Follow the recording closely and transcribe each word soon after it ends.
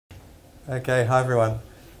Okay, hi everyone,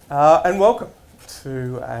 and welcome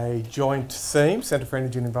to a joint SEAM, Centre for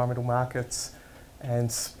Energy and Environmental Markets,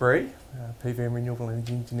 and SPREE, PVM Renewable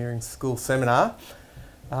Energy Engineering School Seminar.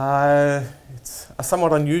 It's a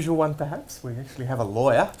somewhat unusual one perhaps. We actually have a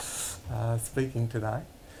lawyer speaking today,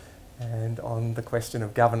 and on the question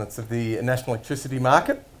of governance of the national electricity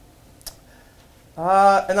market.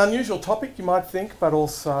 An unusual topic you might think, but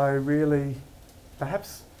also really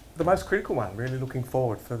perhaps the most critical one, really looking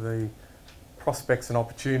forward for the prospects and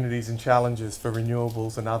opportunities and challenges for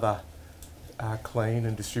renewables and other clean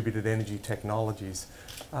and distributed energy technologies.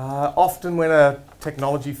 Often when a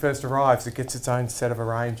technology first arrives, it gets its own set of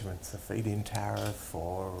arrangements, a feed-in tariff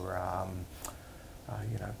or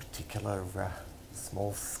particular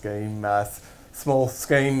small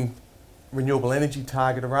scheme renewable energy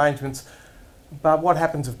target arrangements. But what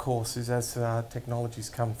happens, of course, is as technologies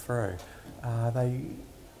come through, they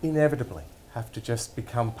inevitably have to just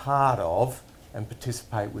become part of and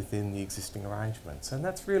participate within the existing arrangements. And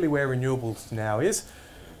that's really where renewables now is.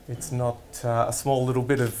 It's not a small little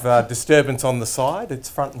bit of disturbance on the side, it's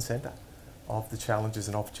front and centre of the challenges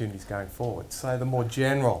and opportunities going forward. So the more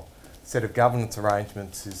general set of governance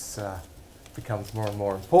arrangements becomes more and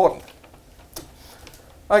more important.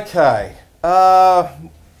 Okay,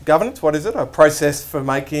 governance, what is it? A process for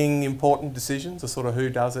making important decisions, a sort of who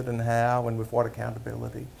does it and how and with what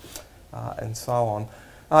accountability, and so on.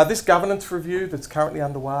 This governance review that's currently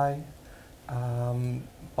underway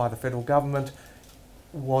by the federal government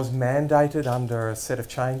was mandated under a set of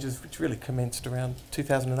changes which really commenced around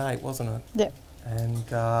 2008, wasn't it? Yep.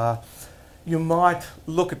 And you might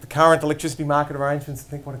look at the current electricity market arrangements and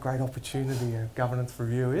think what a great opportunity a governance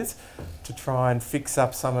review is to try and fix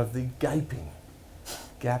up some of the gaping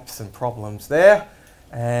gaps and problems there.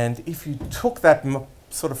 And if you took that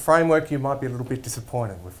sort of framework, you might be a little bit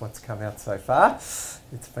disappointed with what's come out so far.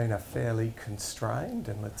 It's been a fairly constrained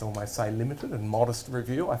and let's almost say limited and modest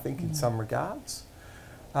review, I think, in some regards.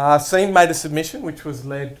 SEAM made a submission which was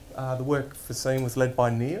led, the work for SEAM was led by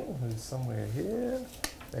Neil, who's somewhere here.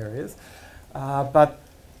 There he is. But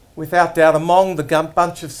without doubt, among the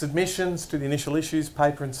bunch of submissions to the initial issues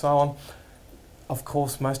paper and so on, of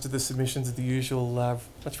course, most of the submissions are the usual,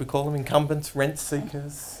 what should we call them, incumbents, rent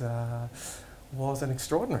seekers, was an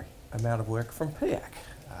extraordinary amount of work from PIAC,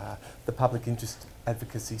 the Public Interest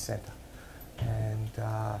Advocacy Centre. And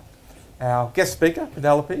our guest speaker,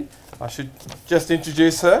 Penelope, I should just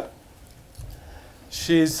introduce her.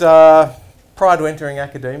 She's, prior to entering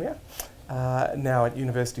academia, now at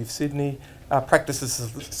University of Sydney, practices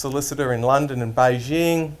as a solicitor in London and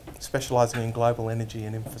Beijing, specialising in global energy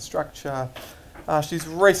and infrastructure. She's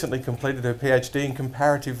recently completed her PhD in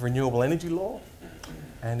comparative renewable energy law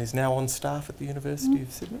and is now on staff at the University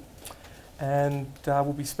of Sydney. And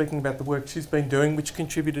we'll be speaking about the work she's been doing, which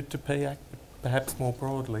contributed to PIAC, but perhaps more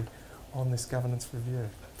broadly, on this governance review.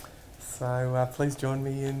 So please join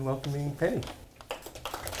me in welcoming Penny.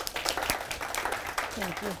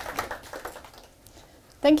 Thank you.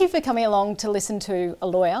 Thank you for coming along to listen to a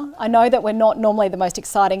lawyer. I know that we're not normally the most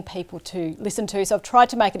exciting people to listen to, so I've tried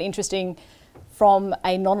to make it interesting from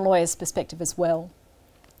a non-lawyer's perspective as well.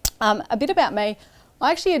 A bit about me. I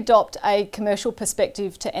actually adopt a commercial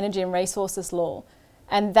perspective to energy and resources law,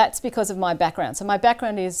 and that's because of my background. So my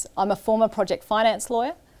background is I'm a former project finance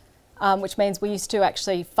lawyer, which means we used to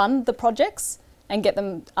actually fund the projects and get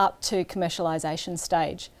them up to commercialisation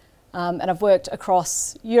stage. And I've worked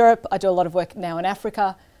across Europe. I do a lot of work now in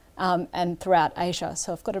Africa and throughout Asia,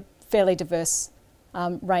 so I've got a fairly diverse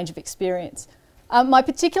range of experience. My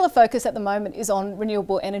particular focus at the moment is on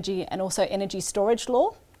renewable energy and also energy storage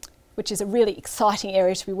law, which is a really exciting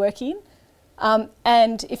area to be working in.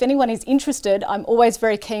 And if anyone is interested, I'm always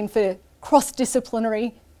very keen for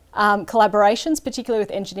cross-disciplinary collaborations, particularly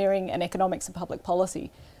with engineering and economics and public policy.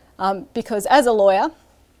 Because as a lawyer,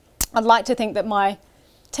 I'd like to think that my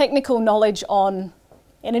technical knowledge on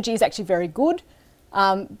energy is actually very good,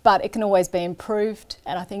 but it can always be improved.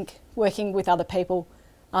 And I think working with other people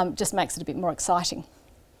just makes it a bit more exciting.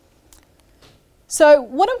 So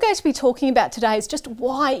what I'm going to be talking about today is just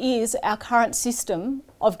why is our current system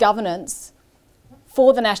of governance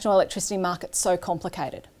for the national electricity market so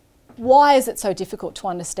complicated? Why is it so difficult to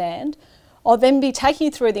understand? I'll then be taking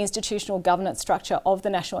you through the institutional governance structure of the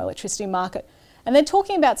national electricity market and then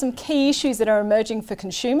talking about some key issues that are emerging for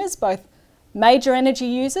consumers, both major energy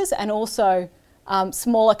users and also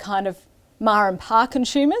smaller kind of ma and pa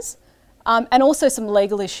consumers, and also some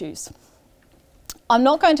legal issues. I'm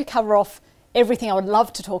not going to cover off everything I would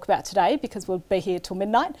love to talk about today because we'll be here till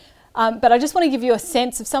midnight, but I just want to give you a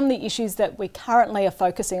sense of some of the issues that we currently are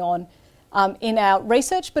focusing on in our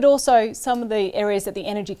research, but also some of the areas that the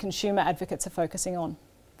energy consumer advocates are focusing on.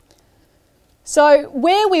 So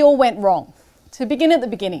where we all went wrong, to begin at the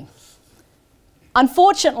beginning.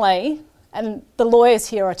 Unfortunately, and the lawyers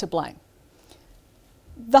here are to blame,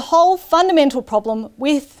 the whole fundamental problem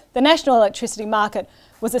with the national electricity market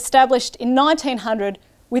was established in 1900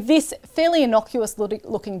 with this fairly innocuous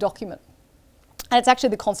looking document. And it's actually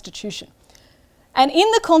the Constitution. And in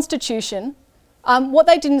the Constitution, what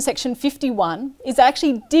they did in section 51 is they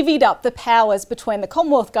actually divvied up the powers between the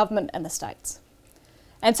Commonwealth Government and the states.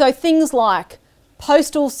 And so things like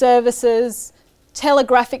postal services,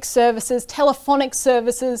 telegraphic services, telephonic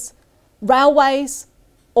services, railways,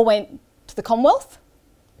 all went to the Commonwealth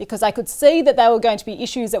because they could see that they were going to be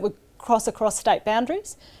issues that would cross across state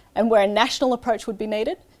boundaries and where a national approach would be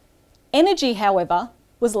needed. Energy, however,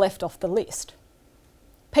 was left off the list.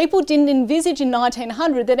 People didn't envisage in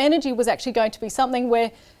 1900 that energy was actually going to be something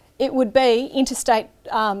where it would be interstate,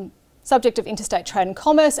 subject of interstate trade and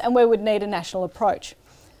commerce, and where we'd need a national approach.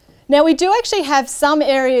 Now, we do actually have some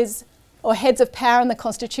areas or heads of power in the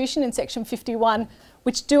Constitution in section 51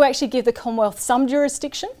 which do actually give the Commonwealth some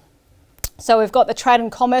jurisdiction. So we've got the trade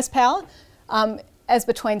and commerce power as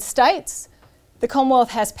between states. The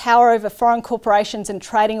Commonwealth has power over foreign corporations and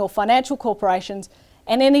trading or financial corporations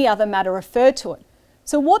and any other matter referred to it.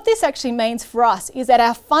 So what this actually means for us is that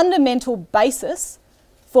our fundamental basis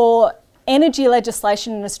for energy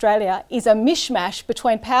legislation in Australia is a mishmash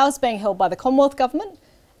between powers being held by the Commonwealth Government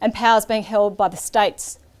and powers being held by the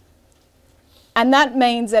states. And that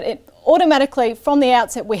means that it automatically, from the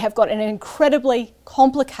outset, we have got an incredibly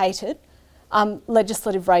complicated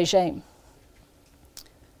legislative regime.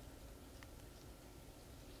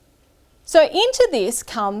 So into this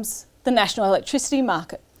comes the national electricity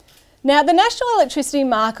market. Now, the national electricity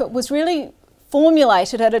market was really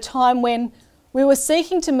formulated at a time when we were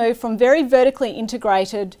seeking to move from very vertically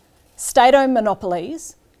integrated state-owned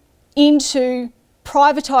monopolies into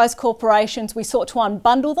privatised corporations. We sought to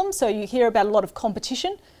unbundle them, so you hear about a lot of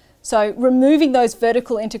competition. So removing those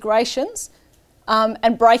vertical integrations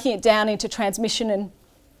and breaking it down into transmission and,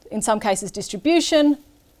 in some cases, distribution,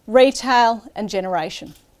 retail and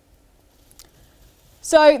generation.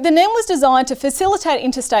 So the NEM was designed to facilitate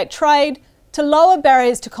interstate trade, to lower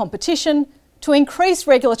barriers to competition, to increase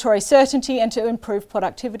regulatory certainty and to improve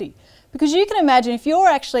productivity. Because you can imagine if you're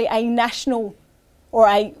actually a national or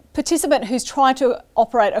a participant who's trying to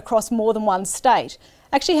operate across more than one state,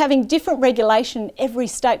 actually having different regulation in every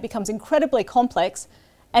state becomes incredibly complex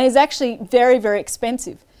and is actually very, very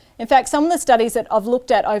expensive. In fact, some of the studies that I've looked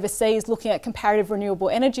at overseas looking at comparative renewable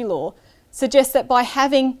energy law suggest that by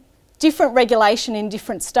having different regulation in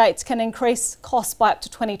different states can increase costs by up to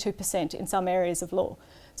 22% in some areas of law.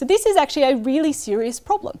 So this is actually a really serious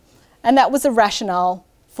problem, and that was the rationale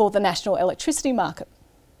for the national electricity market.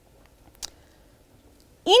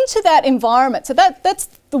 Into that environment, so that's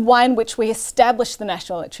the way in which we established the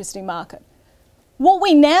national electricity market. What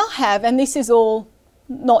we now have, and this is all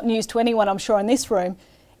not news to anyone I'm sure in this room,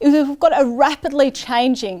 is we've got a rapidly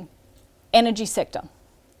changing energy sector.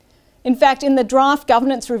 In fact, in the draft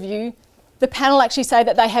governance review, the panel actually say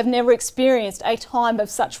that they have never experienced a time of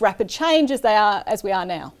such rapid change as we are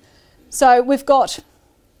now. So we've got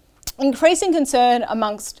increasing concern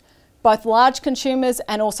amongst both large consumers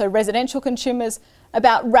and also residential consumers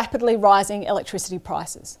about rapidly rising electricity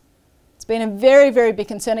prices. It's been a very, very big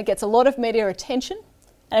concern. It gets a lot of media attention,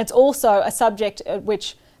 and it's also a subject at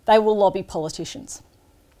which they will lobby politicians.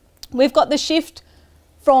 We've got the shift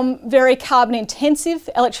from very carbon intensive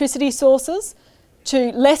electricity sources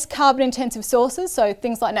to less carbon intensive sources, so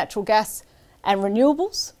things like natural gas and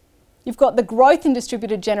renewables. You've got the growth in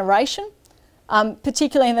distributed generation,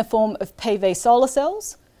 particularly in the form of PV solar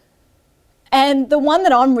cells. And the one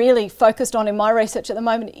that I'm really focused on in my research at the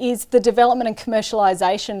moment is the development and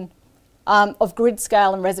commercialisation of grid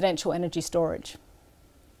scale and residential energy storage,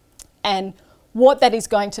 and what that is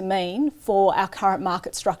going to mean for our current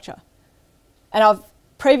market structure. And I've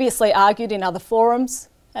previously argued in other forums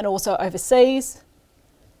and also overseas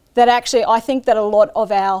that actually I think that a lot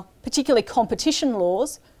of our particularly competition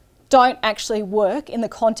laws don't actually work in the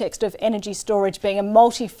context of energy storage being a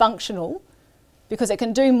multifunctional, because it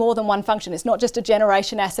can do more than one function. It's not just a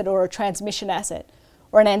generation asset or a transmission asset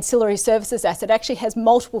or an ancillary services asset. It actually has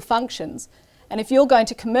multiple functions. And if you're going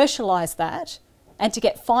to commercialise that and to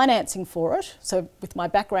get financing for it, so with my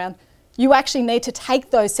background, you actually need to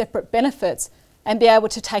take those separate benefits and be able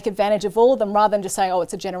to take advantage of all of them rather than just saying, oh,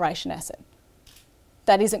 it's a generation asset.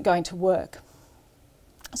 That isn't going to work.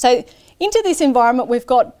 So into this environment, we've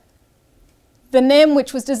got the NEM,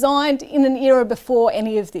 which was designed in an era before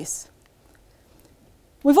any of this.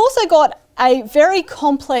 We've also got a very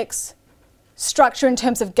complex structure in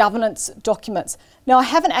terms of governance documents. Now, I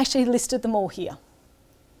haven't actually listed them all here.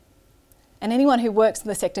 And anyone who works in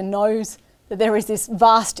the sector knows that there is this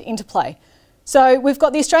vast interplay. So we've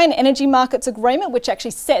got the Australian Energy Markets Agreement, which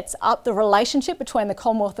actually sets up the relationship between the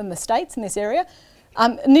Commonwealth and the states in this area.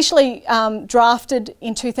 Initially drafted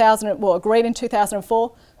in agreed in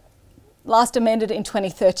 2004, last amended in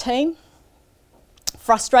 2013.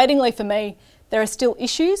 Frustratingly for me, there are still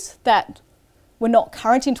issues that were not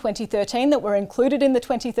current in 2013 that were included in the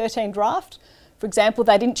 2013 draft. For example,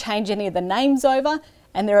 they didn't change any of the names over,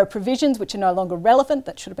 and there are provisions which are no longer relevant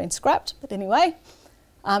that should have been scrapped. But anyway,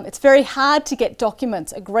 it's very hard to get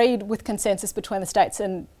documents agreed with consensus between the states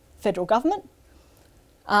and federal government.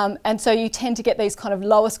 And so you tend to get these kind of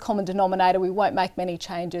lowest common denominator. We won't make many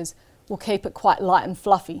changes. We'll keep it quite light and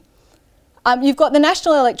fluffy. You've got the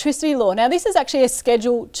National Electricity Law. Now, this is actually a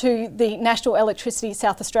schedule to the National Electricity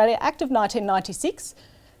South Australia Act of 1996.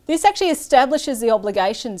 This actually establishes the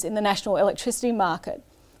obligations in the national electricity market.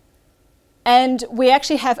 And we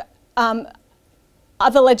actually have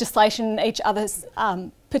other legislation in each other's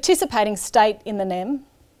participating state in the NEM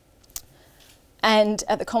and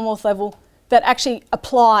at the Commonwealth level that actually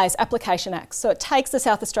applies application acts. So it takes the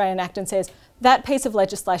South Australian Act and says that piece of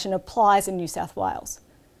legislation applies in New South Wales.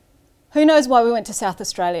 Who knows why we went to South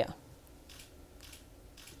Australia?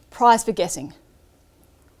 Prize for guessing.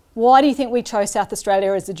 Why do you think we chose South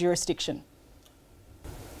Australia as the jurisdiction?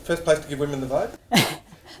 First place to give women the vote?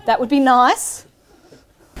 That would be nice.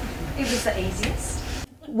 It was the easiest.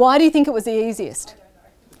 Why do you think it was the easiest?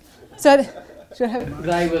 So,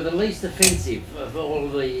 they were the least offensive of all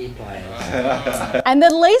the players. And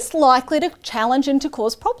the least likely to challenge and to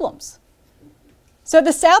cause problems. So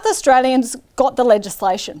the South Australians got the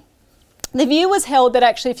legislation. The view was held that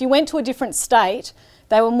actually if you went to a different state,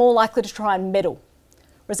 they were more likely to try and meddle,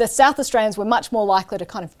 whereas the South Australians were much more likely to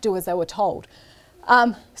kind of do as they were told.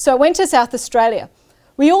 So it went to South Australia.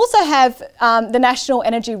 We also have the National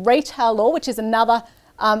Energy Retail Law, which is another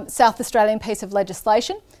South Australian piece of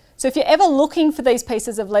legislation. So if you're ever looking for these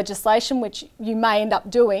pieces of legislation, which you may end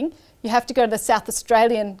up doing, you have to go to the South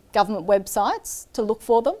Australian government websites to look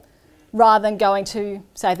for them, rather than going to,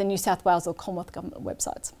 say, the New South Wales or Commonwealth government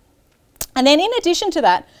websites. And then in addition to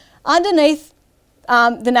that, underneath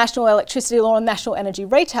the National Electricity Law and National Energy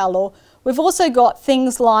Retail Law, we've also got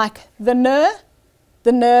things like the NER,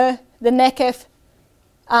 the NECF,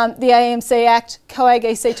 the AMC Act, COAG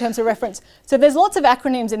EC Terms of Reference. So there's lots of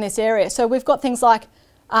acronyms in this area. So we've got things like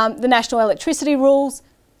the National Electricity Rules,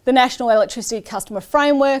 the National Electricity Customer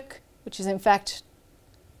Framework, which is in fact,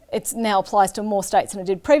 it now applies to more states than it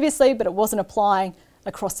did previously, but it wasn't applying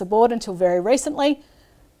across the board until very recently.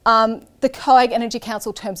 The COAG Energy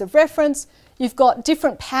Council Terms of Reference. You've got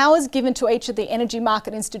different powers given to each of the energy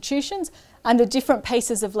market institutions under different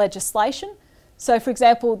pieces of legislation. So for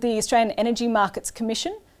example, the Australian Energy Markets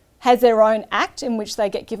Commission has their own act in which they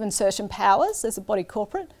get given certain powers as a body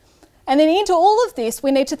corporate. And then into all of this,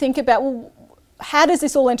 we need to think about, well, how does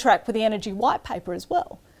this all interact with the Energy White Paper as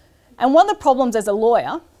well? And one of the problems as a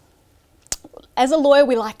lawyer,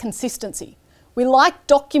 we like consistency. We like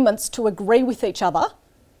documents to agree with each other,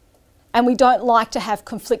 and we don't like to have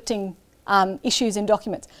conflicting issues in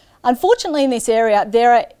documents. Unfortunately, in this area,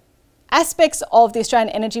 there are aspects of the Australian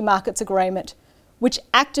Energy Markets Agreement which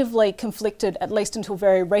actively conflicted, at least until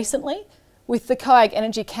very recently, with the COAG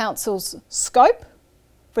Energy Council's scope.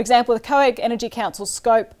 For example, the COAG Energy Council's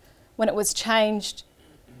scope, when it was changed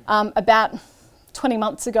about 20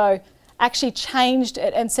 months ago, actually changed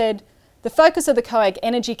it and said the focus of the COAG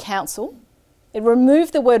Energy Council, it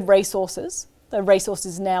removed the word resources, the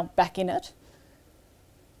resources is now back in it,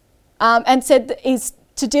 and said that is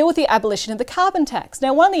to deal with the abolition of the carbon tax.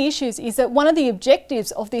 Now, one of the issues is that one of the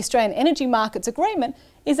objectives of the Australian Energy Markets Agreement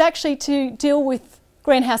is actually to deal with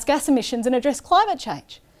greenhouse gas emissions and address climate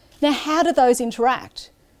change. Now, how do those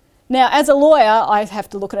interact? Now, as a lawyer, I have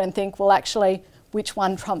to look at it and think, well, actually, which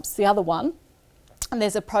one trumps the other one? And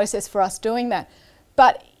there's a process for us doing that.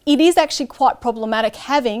 But it is actually quite problematic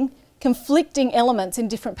having conflicting elements in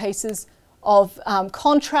different pieces of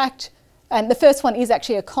contract. And the first one is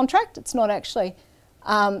actually a contract. It's not actually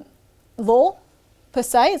law per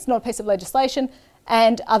se. It's not a piece of legislation,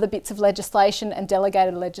 and other bits of legislation and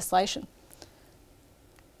delegated legislation.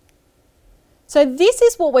 So this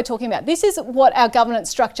is what we're talking about. This is what our governance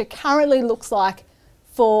structure currently looks like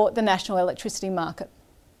for the national electricity market.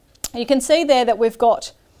 You can see there that we've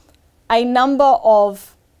got a number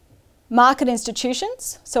of market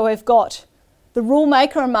institutions. So we've got the rule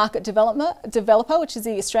maker and market developer, which is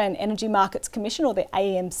the Australian Energy Markets Commission, or the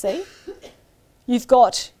AEMC. You've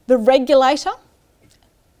got the regulator,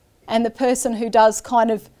 and the person who does kind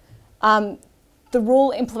of the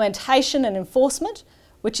rule implementation and enforcement,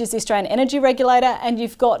 which is the Australian Energy Regulator, and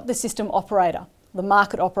you've got the system operator, the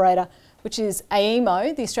market operator, which is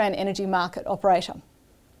AEMO, the Australian Energy Market Operator.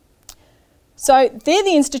 So they're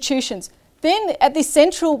the institutions. Then at this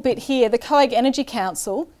central bit here, the COAG Energy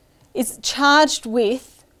Council is charged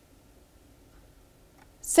with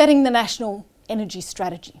setting the national energy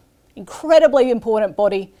strategy. Incredibly important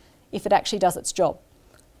body if it actually does its job.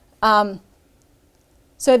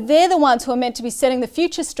 So they're the ones who are meant to be setting the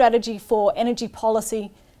future strategy for energy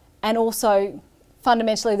policy and also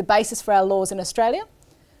fundamentally the basis for our laws in Australia.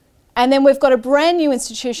 And then we've got a brand new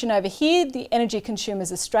institution over here, the Energy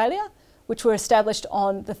Consumers Australia, which were established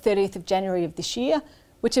on the 30th of January of this year,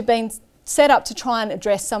 which have been set up to try and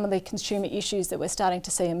address some of the consumer issues that we're starting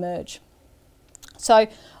to see emerge. So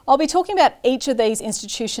I'll be talking about each of these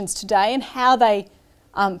institutions today and how they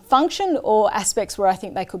function or aspects where I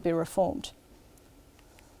think they could be reformed.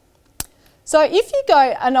 So if you go,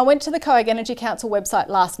 and I went to the COAG Energy Council website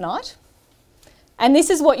last night, and this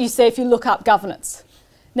is what you see if you look up governance.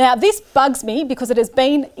 Now this bugs me because it has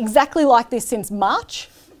been exactly like this since March,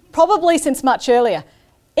 probably since much earlier.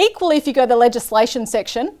 Equally, if you go to the legislation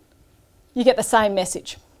section, you get the same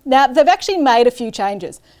message. Now they've actually made a few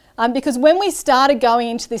changes because when we started going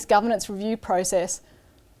into this governance review process,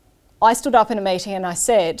 I stood up in a meeting and I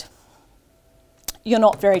said, you're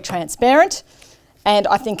not very transparent, and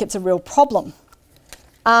I think it's a real problem.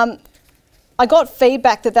 I got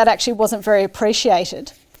feedback that that actually wasn't very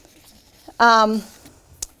appreciated. But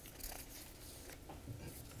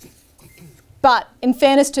in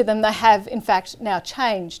fairness to them, they have in fact now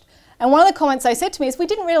changed. And one of the comments they said to me is, we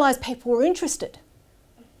didn't realise people were interested.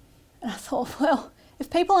 And I thought, well,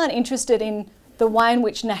 if people aren't interested in the way in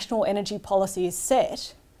which national energy policy is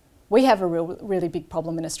set, we have a really big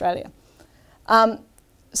problem in Australia.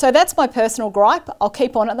 So that's my personal gripe. I'll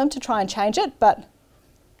keep on at them to try and change it, but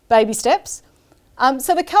baby steps.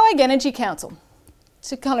 So the COAG Energy Council,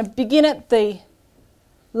 to kind of begin at the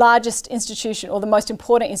largest institution, or the most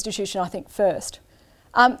important institution, I think, first.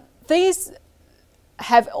 These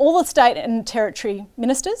have all the state and territory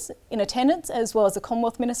ministers in attendance, as well as the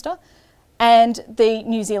Commonwealth Minister, and the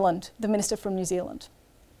Minister from New Zealand.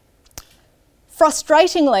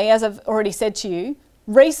 Frustratingly, as I've already said to you,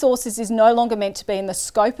 resources is no longer meant to be in the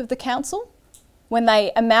scope of the council. When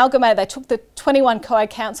they amalgamated, they took the 21 COAG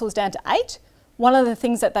councils down to 8. One of the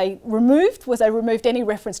things that they removed was they removed any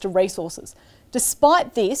reference to resources.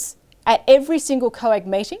 Despite this, at every single COAG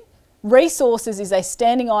meeting, resources is a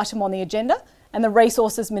standing item on the agenda, and the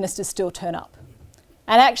resources ministers still turn up.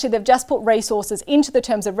 And actually they've just put resources into the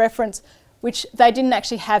terms of reference, which they didn't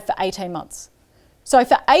actually have for 18 months. So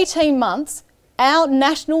for 18 months, our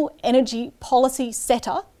national energy policy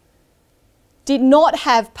setter did not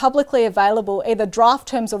have publicly available either draft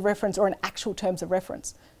terms of reference or an actual terms of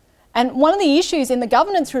reference. And one of the issues in the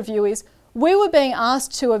governance review is we were being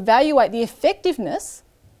asked to evaluate the effectiveness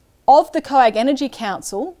of the COAG Energy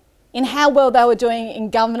Council in how well they were doing in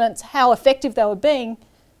governance, how effective they were being,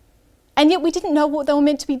 and yet we didn't know what they were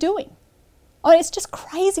meant to be doing. I mean, it's just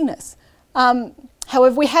craziness.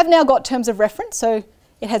 However, we have now got terms of reference, so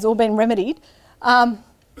it has all been remedied.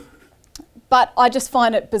 But I just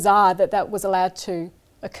find it bizarre that that was allowed to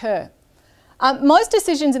occur. Most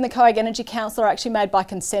decisions in the COAG Energy Council are actually made by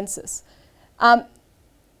consensus.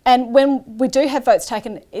 And when we do have votes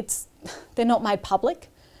taken, they're not made public,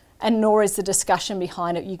 and nor is the discussion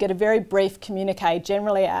behind it. You get a very brief communique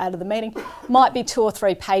generally out of the meeting. Might be 2 or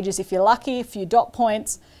 3 pages if you're lucky, a few dot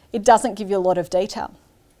points. It doesn't give you a lot of detail.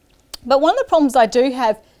 But one of the problems I do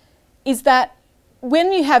have is that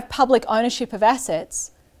when you have public ownership of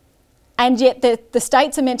assets, and yet the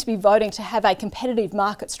states are meant to be voting to have a competitive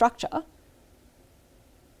market structure.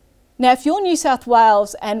 Now, if you're New South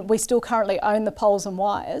Wales and we still currently own the poles and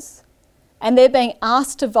wires, and they're being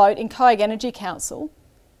asked to vote in COAG Energy Council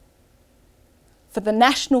for the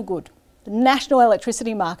national good, the national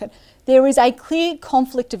electricity market, there is a clear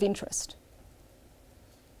conflict of interest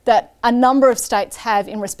that a number of states have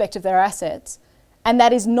in respect of their assets, and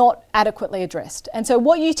that is not adequately addressed. And so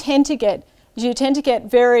what you tend to get is you tend to get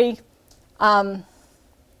very, how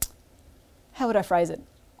would I phrase it?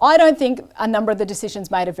 I don't think a number of the decisions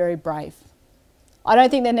made are very brave. I don't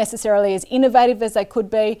think they're necessarily as innovative as they could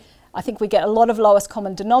be. I think we get a lot of lowest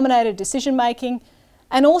common denominator decision making,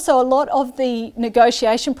 and also a lot of the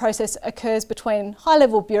negotiation process occurs between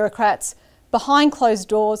high-level bureaucrats behind closed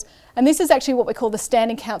doors, and this is actually what we call the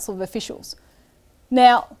Standing Council of Officials.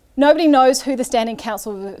 Now, nobody knows who the Standing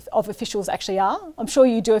Council of Officials actually are. I'm sure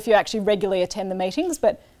you do if you actually regularly attend the meetings,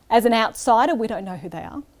 but as an outsider, we don't know who they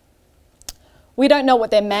are. We don't know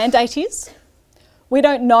what their mandate is. We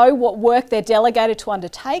don't know what work they're delegated to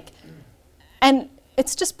undertake. And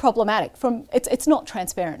it's just problematic. It's not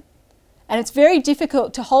transparent. And it's very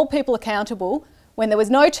difficult to hold people accountable when there was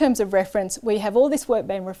no terms of reference, where you have all this work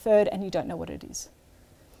being referred and you don't know what it is.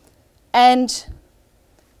 And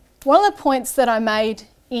one of the points that I made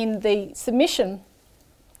in the submission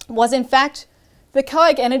was, in fact, the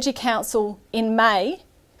COAG Energy Council in May,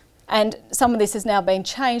 and some of this has now been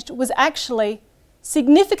changed, was actually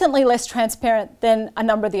significantly less transparent than a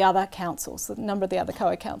number of the other councils, a number of the other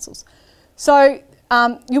COAG councils. So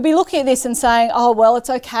you'll be looking at this and saying, oh, well, it's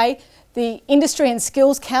okay. The Industry and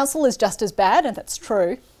Skills Council is just as bad, and that's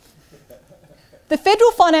true. The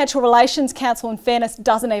Federal Financial Relations Council, in fairness,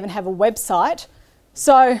 doesn't even have a website,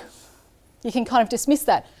 so you can kind of dismiss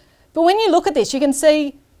that. But when you look at this, you can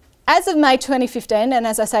see, as of May 2015, and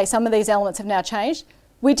as I say, some of these elements have now changed,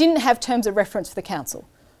 we didn't have terms of reference for the council.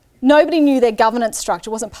 Nobody knew their governance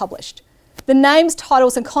structure, wasn't published. The names,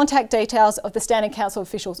 titles and contact details of the Standing Council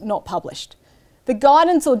officials, not published. The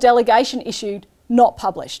guidance or delegation issued, not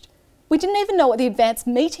published. We didn't even know what the advanced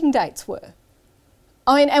meeting dates were.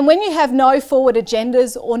 I mean, and when you have no forward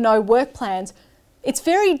agendas or no work plans, it's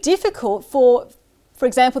very difficult for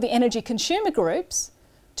example, the energy consumer groups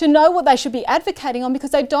to know what they should be advocating on, because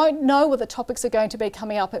they don't know what the topics are going to be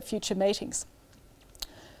coming up at future meetings.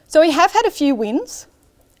 So we have had a few wins.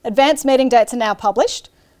 Advanced meeting dates are now published.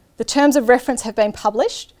 The terms of reference have been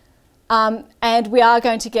published. And we are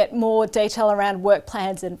going to get more detail around work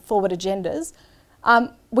plans and forward agendas.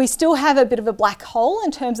 We still have a bit of a black hole in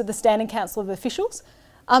terms of the Standing Council of Officials.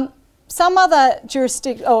 Some other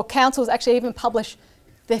councils actually even publish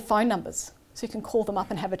their phone numbers, so you can call them up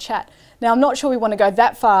and have a chat. Now, I'm not sure we want to go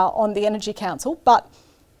that far on the Energy Council, but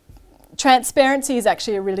transparency is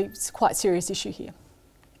actually a really quite serious issue here.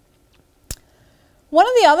 One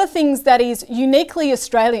of the other things that is uniquely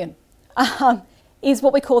Australian is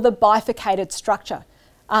what we call the bifurcated structure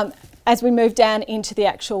as we move down into the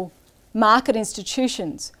actual market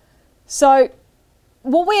institutions. So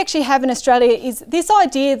what we actually have in Australia is this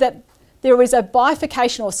idea that there is a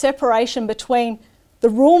bifurcation or separation between the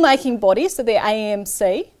rule-making body, so the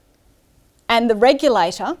AEMC, and the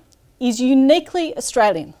regulator is uniquely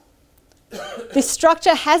Australian. This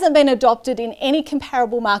structure hasn't been adopted in any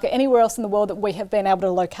comparable market anywhere else in the world that we have been able to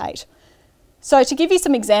locate. So to give you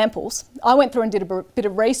some examples, I went through and did a bit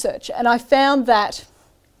of research, and I found that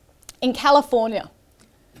in California,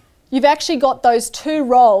 you've actually got those two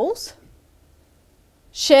roles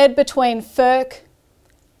shared between FERC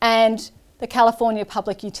and the California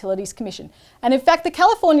Public Utilities Commission. And in fact, the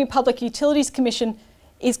California Public Utilities Commission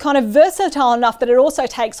is kind of versatile enough that it also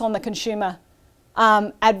takes on the consumer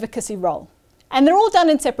advocacy role. And they're all done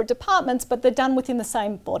in separate departments, but they're done within the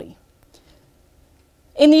same body.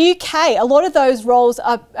 In the UK, a lot of those roles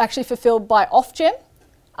are actually fulfilled by Ofgem.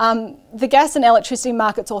 The Gas and Electricity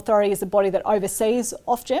Markets Authority is the body that oversees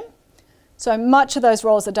Ofgem. So much of those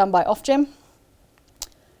roles are done by Ofgem.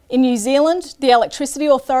 In New Zealand, the Electricity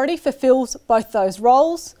Authority fulfills both those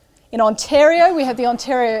roles. In Ontario, we have the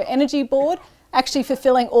Ontario Energy Board actually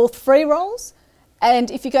fulfilling all three roles.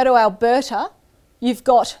 And if you go to Alberta, you've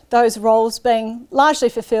got those roles being largely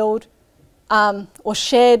fulfilled or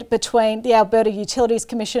shared between the Alberta Utilities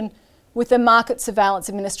Commission with the Market Surveillance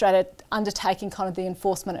Administrator undertaking kind of the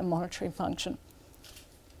enforcement and monitoring function.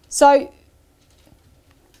 So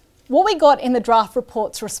what we got in the draft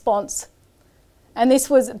report's response, and this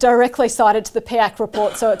was directly cited to the PAC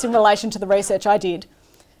report, so it's in relation to the research I did,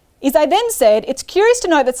 is they then said, it's curious to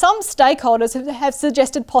note that some stakeholders have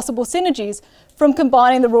suggested possible synergies from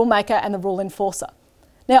combining the rule maker and the rule enforcer.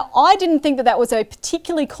 Now, I didn't think that that was a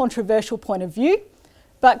particularly controversial point of view,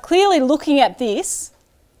 but clearly looking at this,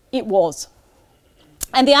 it was.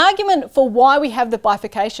 And the argument for why we have the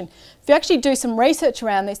bifurcation, if you actually do some research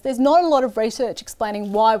around this, there's not a lot of research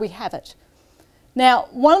explaining why we have it. Now,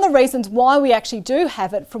 one of the reasons why we actually do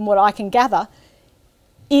have it, from what I can gather,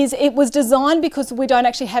 is it was designed because we don't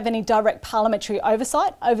actually have any direct parliamentary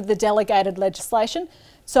oversight over the delegated legislation.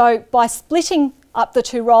 So by splitting up the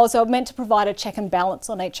two roles, they were meant to provide a check and balance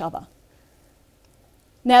on each other.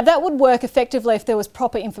 Now, that would work effectively if there was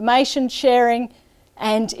proper information sharing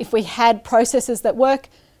and if we had processes that work.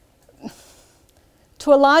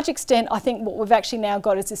 To a large extent, I think what we've actually now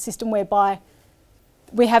got is a system whereby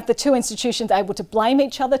we have the two institutions able to blame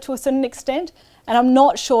each other to a certain extent, and I'm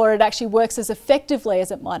not sure it actually works as effectively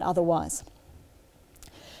as it might otherwise.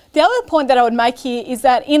 The other point that I would make here is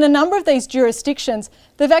that in a number of these jurisdictions,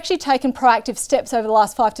 they've actually taken proactive steps over the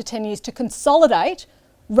last 5 to 10 years to consolidate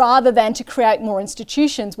rather than to create more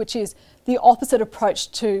institutions, which is the opposite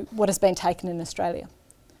approach to what has been taken in Australia.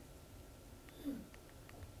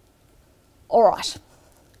 All right.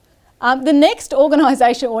 The next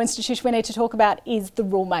organisation or institution we need to talk about is the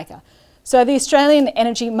rule maker. So the Australian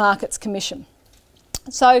Energy Markets Commission.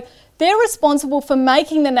 So they're responsible for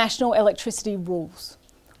making the national electricity rules.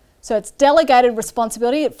 So it's delegated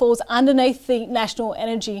responsibility. It falls underneath the national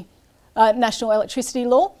electricity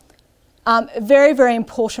law. A very, very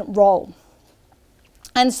important role.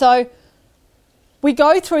 And so we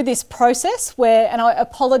go through this process where, and I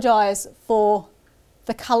apologise for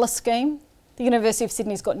the colour scheme. The University of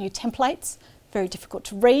Sydney's got new templates, very difficult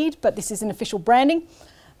to read, but this is an official branding.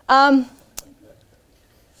 But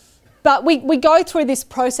we go through this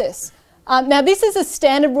process. Now this is a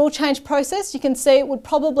standard rule change process. You can see it would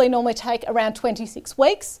probably normally take around 26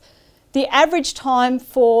 weeks. The average time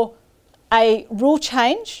for a rule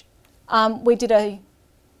change, we did a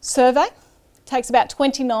survey, takes about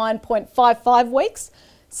 29.55 weeks.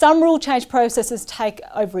 Some rule change processes take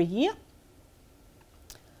over a year.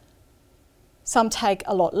 Some take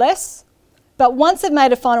a lot less. But once they've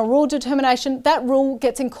made a final rule determination, that rule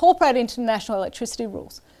gets incorporated into the national electricity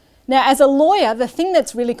rules. Now, as a lawyer, the thing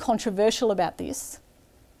that's really controversial about this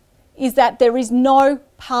is that there is no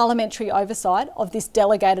parliamentary oversight of this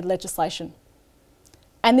delegated legislation.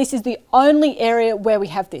 And this is the only area where we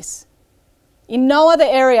have this. In no other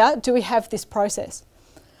area do we have this process.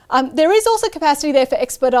 There is also capacity there for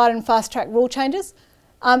expedited and fast-track rule changes.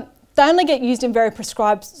 They only get used in very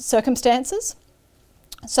prescribed circumstances.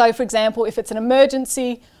 So, for example, if it's an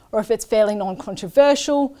emergency or if it's fairly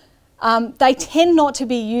non-controversial, they tend not to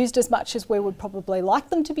be used as much as we would probably like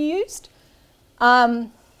them to be used.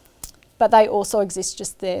 But they also exist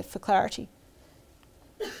just there for clarity.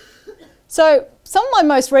 So some of my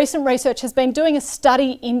most recent research has been doing a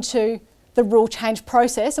study into the rule change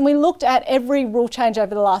process, and we looked at every rule change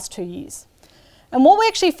over the last 2 years. And what we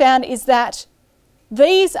actually found is that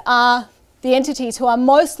these are the entities who are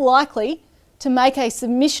most likely to make a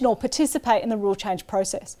submission or participate in the rule change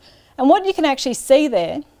process. And what you can actually see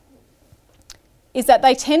there is that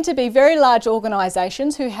they tend to be very large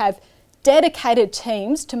organisations who have dedicated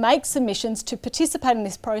teams to make submissions to participate in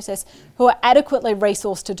this process who are adequately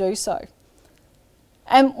resourced to do so.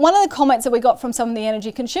 And one of the comments that we got from some of the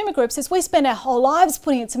energy consumer groups is we spend our whole lives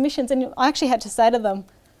putting in submissions, and I actually had to say to them,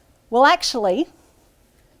 well actually,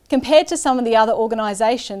 compared to some of the other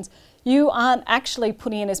organisations, you aren't actually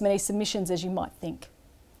putting in as many submissions as you might think.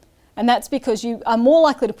 And that's because you are more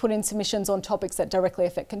likely to put in submissions on topics that directly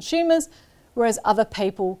affect consumers, whereas other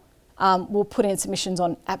people will put in submissions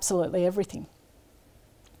on absolutely everything.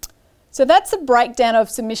 So that's a breakdown of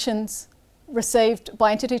submissions received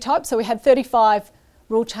by entity type. So we had 35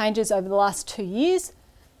 rule changes over the last 2 years,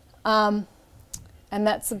 and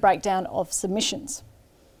that's the breakdown of submissions.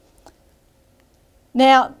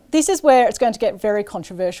 Now, this is where it's going to get very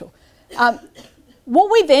controversial.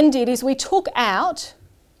 What we then did is we took out,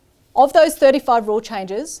 of those 35 rule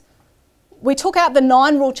changes, we took out the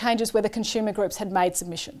 9 rule changes where the consumer groups had made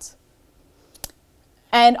submissions.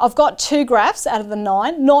 And I've got 2 graphs out of the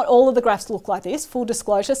 9. Not all of the graphs look like this, full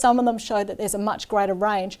disclosure. Some of them show that there's a much greater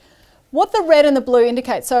range. What the red and the blue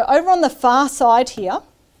indicate, so over on the far side here,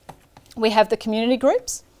 we have the community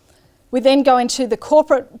groups. We then go into the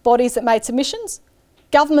corporate bodies that made submissions,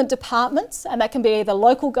 government departments, and that can be either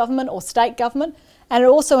local government or state government. And it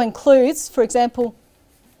also includes, for example,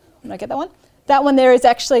 can I get that one? That one there is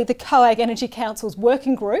actually the COAG Energy Council's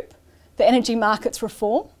working group, the energy markets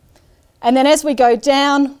reform. And then as we go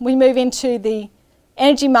down, we move into the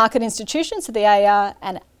energy market institutions, so the AR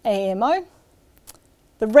and AEMO,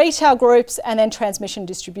 the retail groups, and then transmission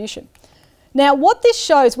distribution. Now what this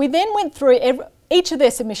shows, we then went through each of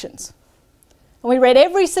their submissions. And we read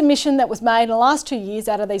every submission that was made in the last 2 years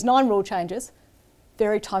out of these 9 rule changes.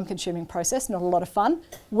 Very time-consuming process, not a lot of fun,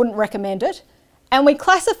 wouldn't recommend it. And we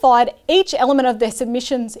classified each element of their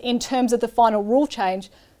submissions in terms of the final rule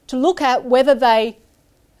change to look at whether they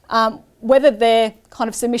whether their kind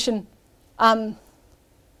of submission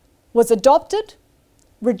was adopted,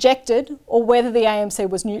 rejected, or whether the AMC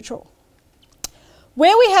was neutral.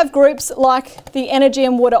 Where we have groups like the Energy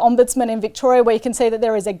and Water Ombudsman in Victoria, where you can see that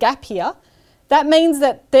there is a gap here, that means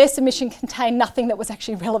that their submission contained nothing that was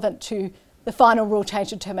actually relevant to the final rule change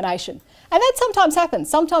determination. And that sometimes happens.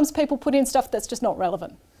 Sometimes people put in stuff that's just not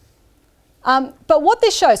relevant. But what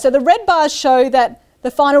this shows, so the red bars show that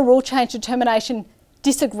the final rule change determination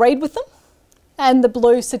disagreed with them, and the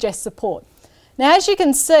blue suggests support. Now, as you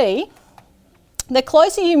can see, the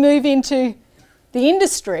closer you move into the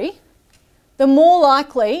industry, the more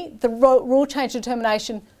likely the rule change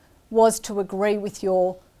determination was to agree with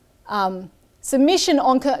your submission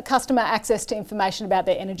on customer access to information about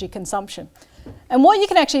their energy consumption. And what you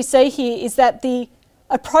can actually see here is that the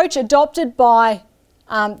approach adopted by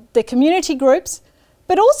the community groups,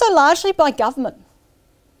 but also largely by government.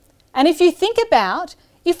 And if you think about,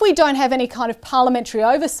 if we don't have any kind of parliamentary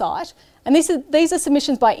oversight, and these are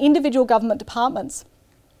submissions by individual government departments,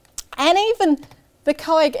 and even the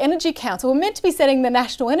COAG Energy Council were meant to be setting the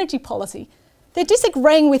national energy policy, they're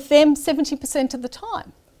disagreeing with them 70% of the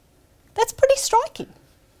time. That's pretty striking.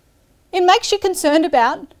 It makes you concerned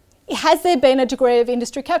about, has there been a degree of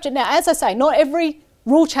industry capture? Now, as I say, not every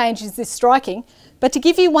rule change is this striking, but to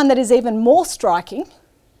give you one that is even more striking,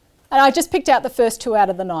 and I just picked out the first 2 out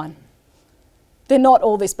of the 9. They're not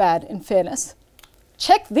all this bad, in fairness.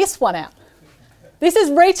 Check this one out. This is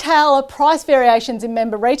retailer price variations in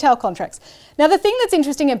member retail contracts. Now, the thing that's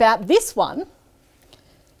interesting about this one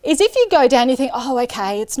is if you go down, you think, oh,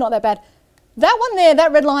 okay, it's not that bad. That one there,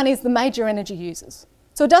 that red line is the major energy users.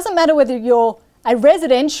 So it doesn't matter whether you're a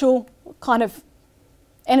residential kind of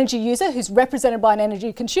energy user who's represented by an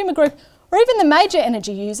energy consumer group, or even the major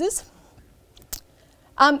energy users.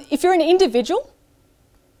 If you're an individual,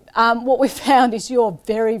 what we've found is you're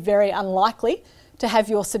very, very unlikely to have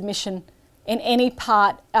your submission in any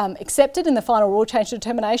part accepted in the final rule change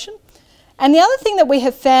determination. And the other thing that we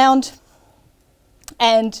have found,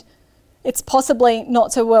 and it's possibly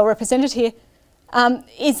not so well represented here,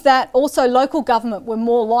 is that also local government were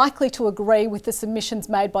more likely to agree with the submissions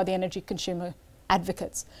made by the energy consumer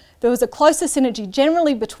advocates. There was a closer synergy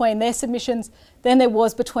generally between their submissions than there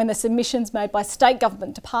was between the submissions made by state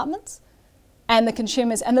government departments and the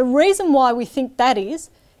consumers. And the reason why we think that is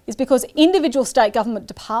because individual state government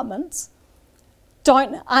departments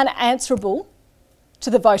aren't answerable to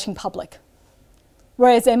the voting public,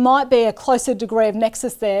 whereas there might be a closer degree of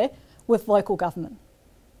nexus there with local government.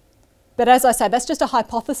 But as I say, that's just a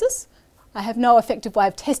hypothesis. I have no effective way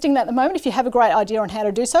of testing that at the moment. If you have a great idea on how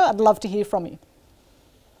to do so, I'd love to hear from you.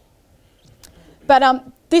 But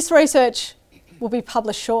this research will be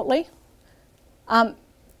published shortly.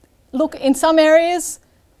 Look, in some areas,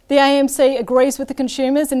 the AMC agrees with the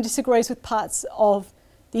consumers and disagrees with parts of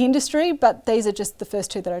the industry, but these are just the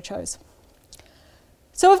first 2 that I chose.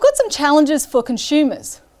 So we've got some challenges for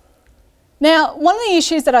consumers. Now, one of the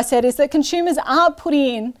issues that I said is that consumers aren't putting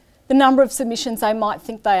in the number of submissions they might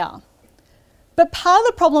think they are. But part of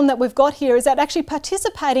the problem that we've got here is that actually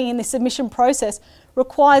participating in the submission process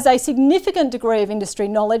requires a significant degree of industry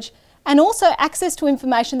knowledge and also access to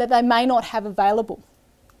information that they may not have available.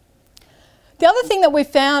 The other thing that we've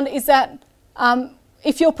found is that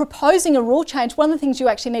if you're proposing a rule change, one of the things you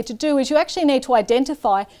actually need to do is you actually need to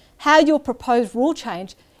identify how your proposed rule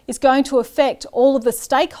change is going to affect all of the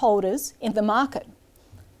stakeholders in the market.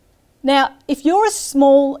 Now, if you're a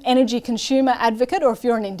small energy consumer advocate, or if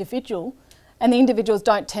you're an individual, and the individuals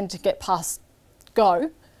don't tend to get past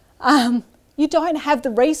go, you don't have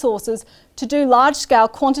the resources to do large-scale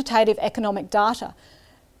quantitative economic data.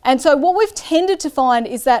 And so what we've tended to find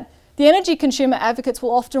is that the energy consumer advocates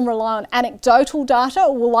will often rely on anecdotal data,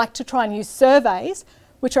 or will like to try and use surveys,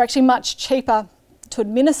 which are actually much cheaper to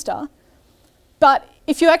administer. But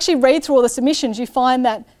if you actually read through all the submissions, you find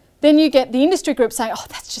that then you get the industry group saying, oh,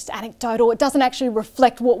 that's just anecdotal, it doesn't actually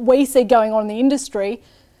reflect what we see going on in the industry,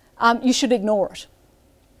 you should ignore it.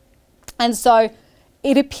 And so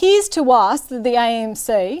it appears to us that the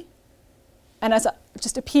AMC, and as it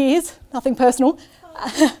just appears, nothing personal,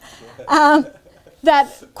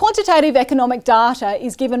 that quantitative economic data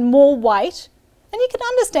is given more weight, and you can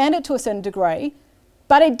understand it to a certain degree,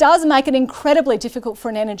 but it does make it incredibly difficult for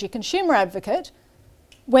an energy consumer advocate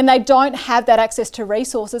when they don't have that access to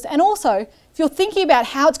resources. And also, if you're thinking about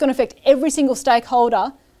how it's going to affect every single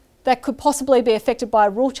stakeholder that could possibly be affected by a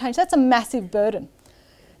rule change, that's a massive burden.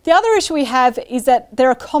 The other issue we have is that there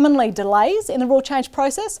are commonly delays in the rule change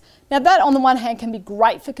process. Now that on the one hand can be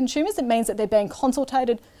great for consumers. It means that they're being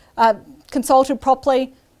consulted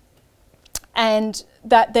properly and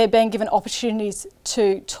that they're being given opportunities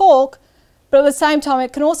to talk. But at the same time,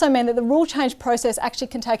 it can also mean that the rule change process actually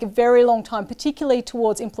can take a very long time, particularly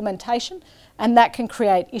towards implementation, and that can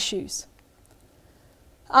create issues.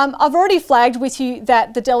 I've already flagged with you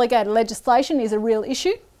that the delegated legislation is a real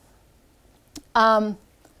issue, and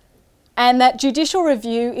that judicial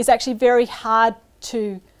review is actually very hard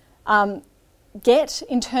to get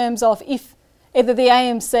in terms of if either the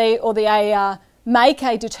AMC or the AER make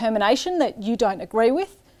a determination that you don't agree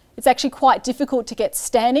with. It's actually quite difficult to get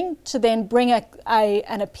standing to then bring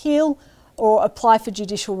an appeal or apply for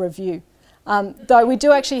judicial review. Though we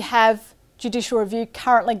do actually have judicial review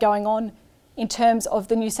currently going on in terms of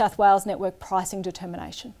the New South Wales network pricing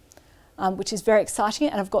determination, which is very exciting,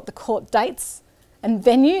 and I've got the court dates and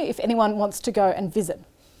venue if anyone wants to go and visit.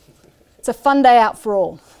 It's a fun day out for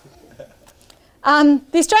all. The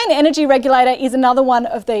Australian Energy Regulator is another one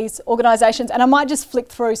of these organisations, and I might just flick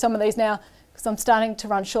through some of these now because I'm starting to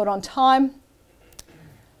run short on time.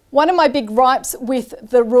 One of my big gripes with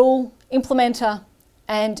the rule implementer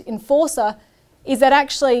and enforcer is that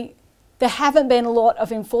actually there haven't been a lot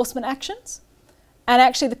of enforcement actions, and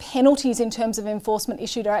actually the penalties in terms of enforcement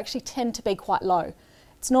issued are actually tend to be quite low.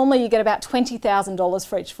 It's normally you get about $20,000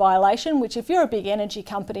 for each violation, which if you're a big energy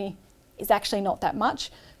company is actually not that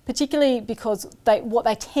much, particularly because what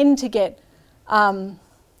they tend to get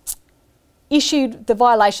issued, the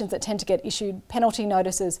violations that tend to get issued, penalty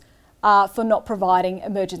notices, are for not providing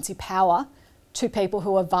emergency power to people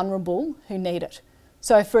who are vulnerable who need it.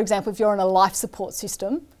 So for example, if you're on a life support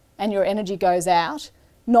system and your energy goes out,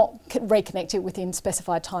 not reconnect it within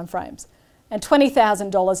specified timeframes. And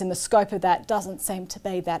 $20,000 in the scope of that doesn't seem to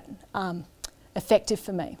be that effective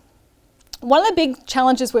for me. One of the big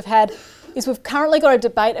challenges we've had is we've currently got a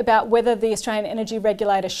debate about whether the Australian Energy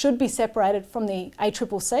Regulator should be separated from the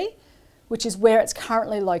ACCC, which is where it's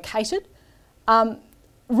currently located.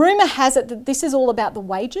 Rumour has it that this is all about the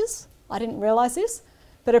wages. I didn't realise this,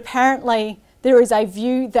 but apparently there is a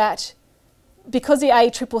view that because the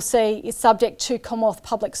ACCC is subject to Commonwealth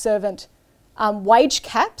public servant wage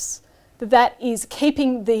caps, that is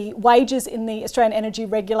keeping the wages in the Australian Energy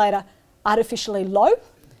Regulator artificially low.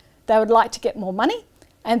 They would like to get more money,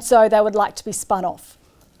 and so they would like to be spun off.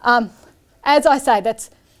 As I say,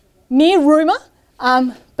 that's mere rumour,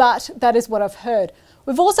 but that is what I've heard.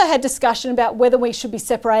 We've also had discussion about whether we should be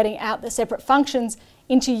separating out the separate functions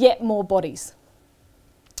into yet more bodies.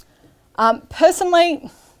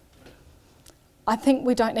 Personally, I think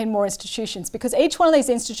we don't need more institutions, because each one of these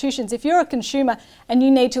institutions, if you're a consumer and you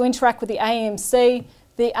need to interact with the AEMC,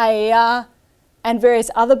 the AER and various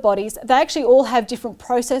other bodies, they actually all have different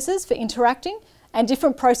processes for interacting and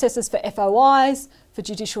different processes for FOIs, for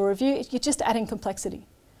judicial review. You're just adding complexity.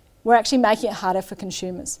 We're actually making it harder for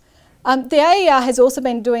consumers. The AER has also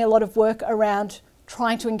been doing a lot of work around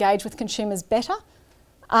trying to engage with consumers better.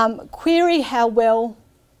 Query how well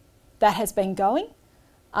that has been going.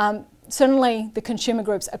 Certainly the consumer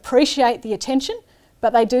groups appreciate the attention,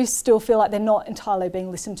 but they do still feel like they're not entirely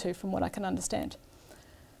being listened to, from what I can understand.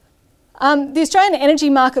 The Australian Energy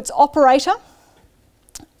Markets Operator,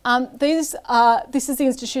 this is the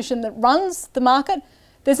institution that runs the market.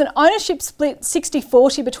 There's an ownership split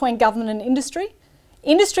 60-40 between government and industry.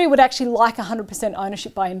 Industry would actually like 100%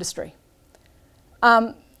 ownership by industry.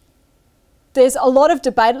 There's a lot of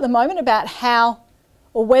debate at the moment about how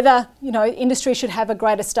or whether industry should have a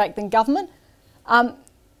greater stake than government.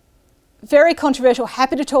 Very controversial.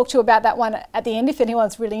 Happy to talk to you about that one at the end if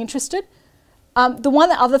anyone's really interested. The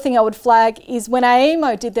one other thing I would flag is when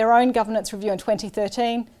AEMO did their own governance review in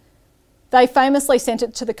 2013, they famously sent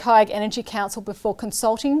it to the COAG Energy Council before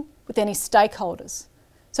consulting with any stakeholders.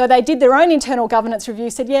 So they did their own internal governance review,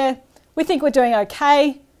 said, yeah, we think we're doing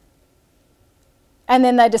okay. And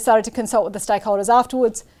then they decided to consult with the stakeholders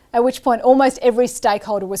afterwards, at which point almost every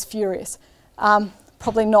stakeholder was furious.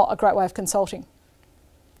 Probably not a great way of consulting.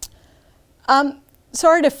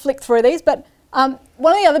 Sorry to flick through these, but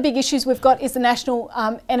one of the other big issues we've got is the National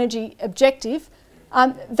Energy Objective.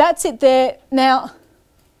 That's it there. Now,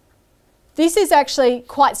 this is actually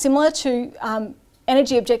quite similar to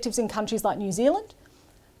energy objectives in countries like New Zealand,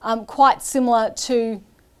 quite similar to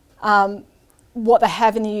what they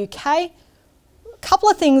have in the UK. Couple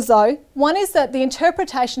of things though. One is that the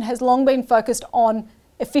interpretation has long been focused on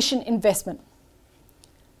efficient investment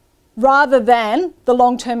rather than the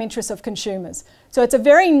long-term interests of consumers. So it's a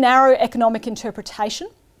very narrow economic interpretation.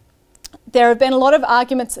 There have been a lot of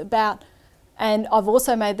arguments about, and I've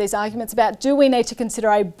also made these arguments about, do we need to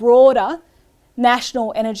consider a broader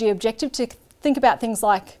national energy objective to think about things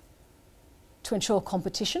like to ensure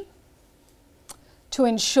competition, to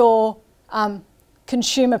ensure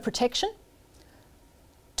consumer protection.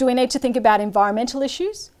 Do we need to think about environmental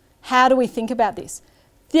issues? How do we think about this?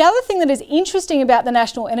 The other thing that is interesting about the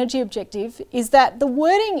National Energy Objective is that the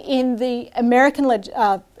wording in the American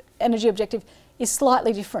Energy Objective is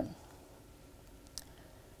slightly different.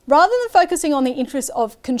 Rather than focusing on the interests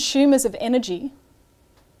of consumers of energy,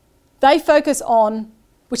 they focus on,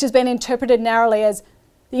 which has been interpreted narrowly as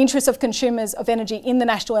the interests of consumers of energy in the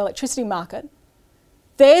national electricity market.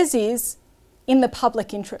 Theirs is in the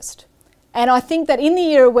public interest. And I think that in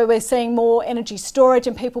the era where we're seeing more energy storage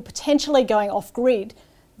and people potentially going off grid,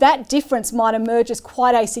 that difference might emerge as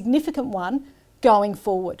quite a significant one going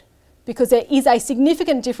forward, because there is a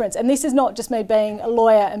significant difference. And this is not just me being a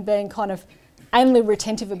lawyer and being kind of anally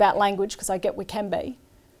retentive about language, because I get we can be.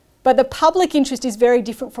 But the public interest is very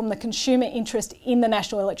different from the consumer interest in the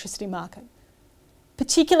national electricity market,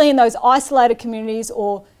 particularly in those isolated communities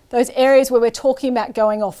or those areas where we're talking about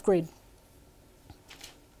going off-grid.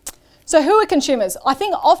 So who are consumers? I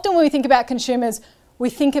think often when we think about consumers, we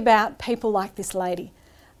think about people like this lady.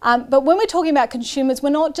 But when we're talking about consumers, we're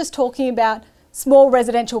not just talking about small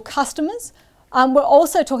residential customers. We're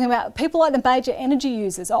also talking about people like the major energy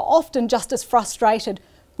users are often just as frustrated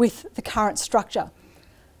with the current structure.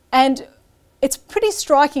 And it's pretty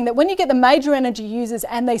striking that when you get the major energy users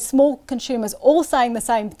and these small consumers all saying the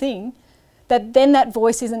same thing, that then that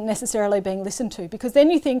voice isn't necessarily being listened to, because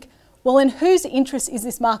then you think, well, in whose interest is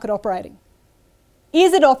this market operating?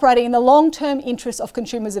 Is it operating in the long-term interest of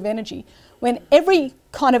consumers of energy when every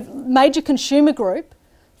kind of major consumer group,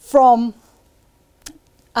 from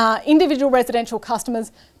individual residential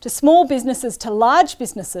customers to small businesses to large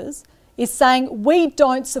businesses, is saying we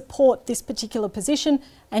don't support this particular position,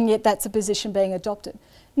 and yet that's a position being adopted.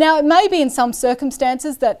 Now, it may be in some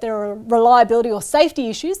circumstances that there are reliability or safety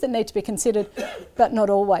issues that need to be considered, but not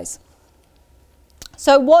always.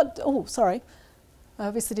 So what, oh, sorry, I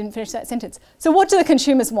obviously didn't finish that sentence. So what do the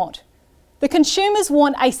consumers want? The consumers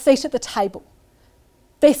want a seat at the table.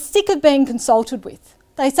 They're sick of being consulted with.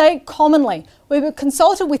 They say commonly, we were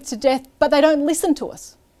consulted with to death, but they don't listen to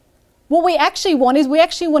us. What we actually want is we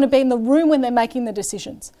actually want to be in the room when they're making the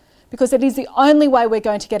decisions, because it is the only way we're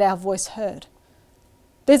going to get our voice heard.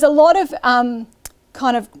 There's a lot of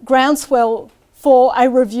kind of groundswell for a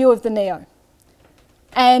review of the NEO.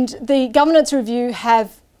 And the governance review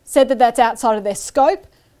have said that that's outside of their scope,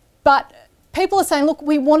 but people are saying, look,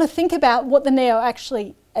 we want to think about what the NEO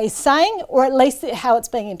actually is saying, or at least how it's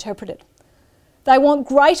being interpreted. They want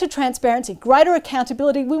greater transparency, greater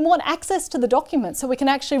accountability. We want access to the documents so we can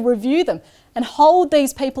actually review them and hold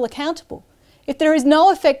these people accountable. If there is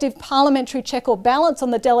no effective parliamentary check or balance on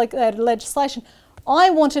the delegated legislation, I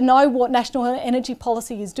want to know what national energy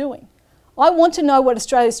policy is doing. I want to know what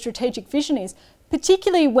Australia's strategic vision is,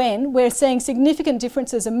 particularly when we're seeing significant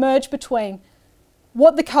differences emerge between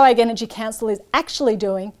what the COAG Energy Council is actually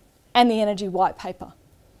doing and the Energy White Paper.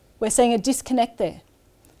 We're seeing a disconnect there.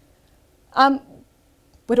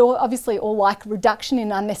 We'd obviously all like reduction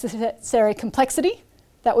in unnecessary complexity.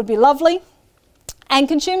 That would be lovely. And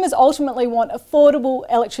consumers ultimately want affordable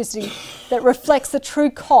electricity that reflects the true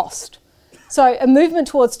cost. So a movement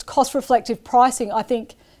towards cost-reflective pricing, I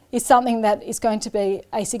think, is something that is going to be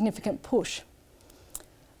a significant push.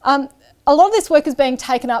 A lot of this work is being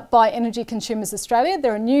taken up by Energy Consumers Australia.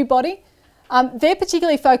 They're a new body. They're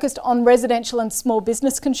particularly focused on residential and small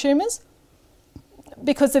business consumers,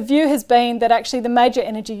 because the view has been that actually the major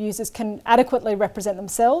energy users can adequately represent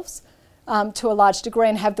themselves to a large degree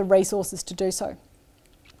and have the resources to do so.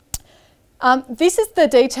 This is the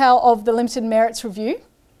detail of the limited merits review.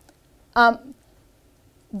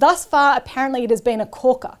 Thus far, apparently it has been a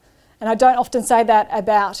corker, and I don't often say that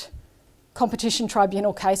about competition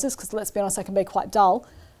tribunal cases, because let's be honest, they can be quite dull,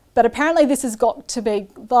 but apparently this has got to be,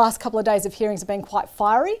 the last couple of days of hearings have been quite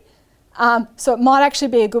fiery, so it might actually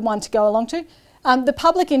be a good one to go along to. The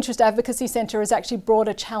Public Interest Advocacy Centre has actually brought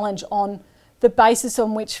a challenge on the basis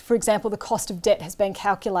on which, for example, the cost of debt has been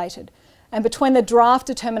calculated. And between the draft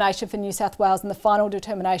determination for New South Wales and the final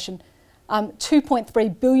determination,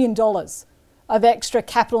 $2.3 billion of extra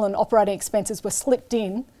capital and operating expenses were slipped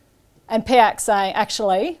in, and PAC saying,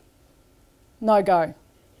 actually, no go.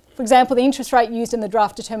 For example, the interest rate used in the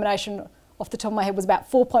draft determination, off the top of my head, was about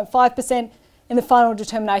 4.5%. In the final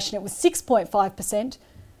determination, it was 6.5%.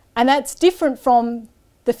 And that's different from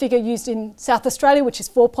the figure used in South Australia, which is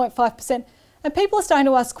 4.5%. And people are starting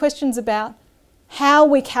to ask questions about how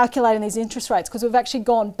we're calculating these interest rates, because we've actually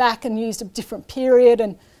gone back and used a different period,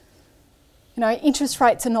 and you know, interest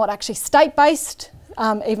rates are not actually state-based,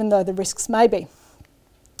 even though the risks may be.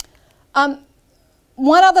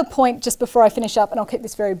 One other point just before I finish up, and I'll keep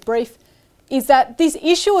this very brief, is that this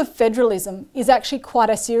issue of federalism is actually quite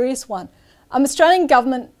a serious one. Australian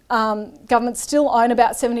governments still own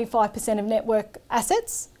about 75% of network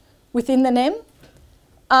assets within the NEM.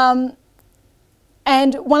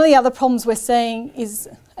 And one of the other problems we're seeing is,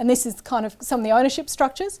 and this is kind of some of the ownership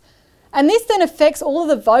structures, and this then affects all of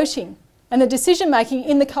the voting and the decision making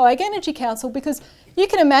in the COAG Energy Council, because you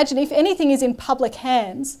can imagine if anything is in public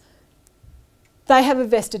hands, they have a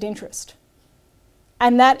vested interest.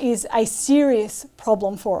 And that is a serious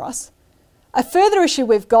problem for us. A further issue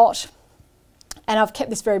we've got, and I've kept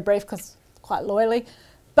this very brief because it's quite lawyerly,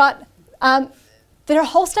 but there are a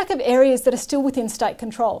whole stack of areas that are still within state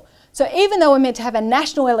control. So even though we're meant to have a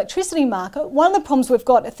national electricity market, one of the problems we've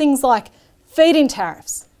got are things like feed-in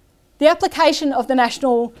tariffs, the application of the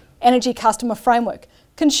National Energy Customer Framework,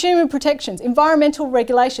 consumer protections, environmental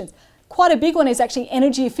regulations. Quite a big one is actually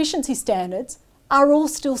energy efficiency standards are all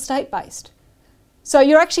still state-based. So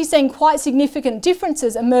you're actually seeing quite significant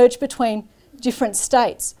differences emerge between different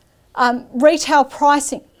states. Retail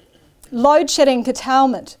pricing, load shedding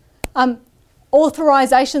curtailment,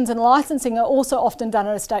 authorisations and licensing are also often done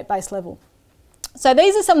at a state-based level. So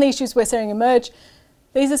these are some of the issues we're seeing emerge.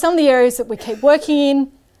 These are some of the areas that we keep working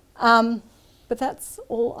in, but that's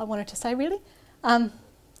all I wanted to say really.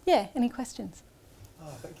 Yeah, any questions? Oh,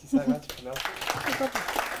 thank you so much, Penelope. No problem.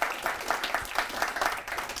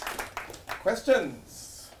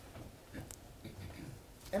 Questions?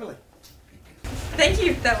 Emily. Thank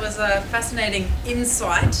you. That was a fascinating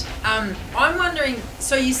insight. I'm wondering,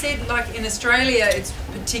 so you said like in Australia it's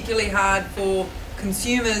particularly hard for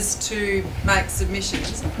consumers to make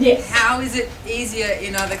submissions. Yes. How is it easier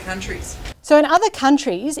in other countries? So in other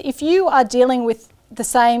countries, if you are dealing with the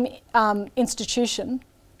same institution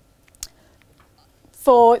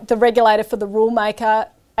for the regulator, for the rule maker,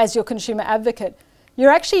 as your consumer advocate,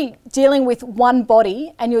 you're actually dealing with one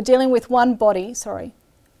body, and you're dealing with one body, sorry.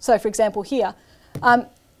 So for example here,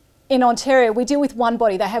 in Ontario, we deal with one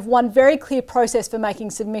body. They have one very clear process for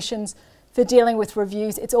making submissions, for dealing with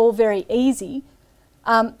reviews. It's all very easy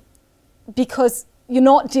because you're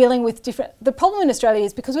not dealing with different... The problem in Australia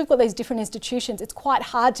is because we've got these different institutions, it's quite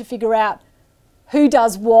hard to figure out who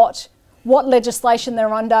does what legislation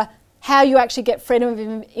they're under, how you actually get freedom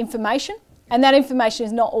of information, and that information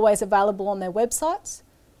is not always available on their websites.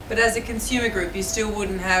 But as a consumer group, you still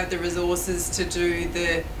wouldn't have the resources to do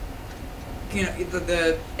the, you know,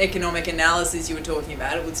 the economic analysis you were talking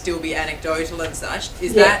about. It would still be anecdotal and such.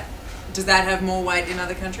 Does that have more weight in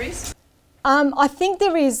other countries? I think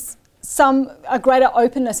there is a greater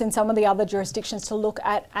openness in some of the other jurisdictions to look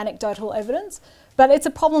at anecdotal evidence, but it's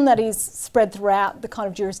a problem that is spread throughout the kind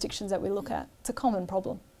of jurisdictions that we look at. It's a common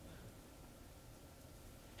problem.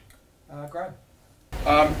 Graham.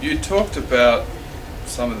 You talked about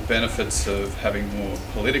some of the benefits of having more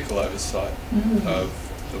political oversight of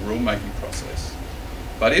the rulemaking process,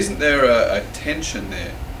 but isn't there a tension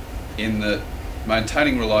there in that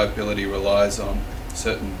maintaining reliability relies on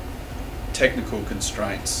certain technical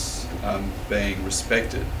constraints being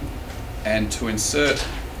respected, and to insert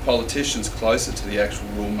politicians closer to the actual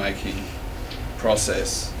rulemaking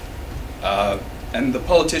process, and the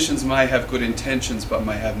politicians may have good intentions but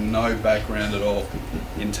may have no background at all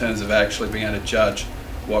in terms of actually being able to judge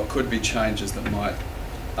what could be changes that might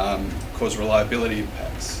cause reliability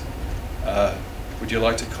impacts. Would you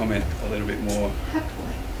like to comment a little bit more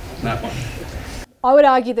on that one? I would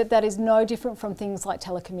argue that that is no different from things like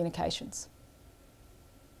telecommunications.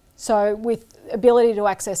 So with ability to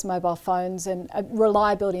access mobile phones and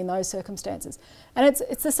reliability in those circumstances. And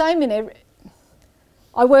it's the same in every...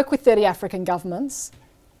 I work with 30 African governments,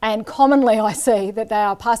 and commonly I see that they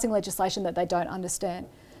are passing legislation that they don't understand.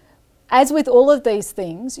 As with all of these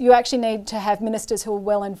things, you actually need to have ministers who are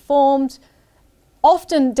well informed.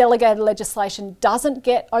 Often delegated legislation doesn't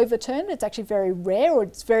get overturned. It's actually very rare, or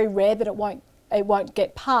it's very rare that it won't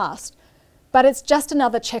get passed. But it's just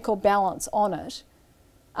another check or balance on it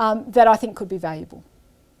that I think could be valuable.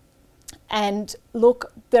 And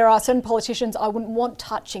look, there are certain politicians I wouldn't want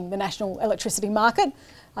touching the national electricity market.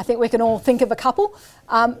 I think we can all think of a couple.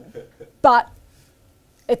 But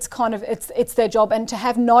it's kind of, it's their job, and to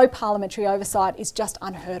have no parliamentary oversight is just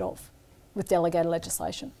unheard of with delegated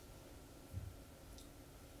legislation.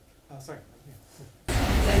 Sorry.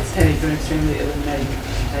 Thanks, Tammy, for an extremely illuminating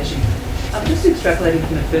presentation. I'm just extrapolating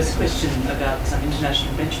from the first question about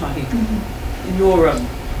international benchmarking. In your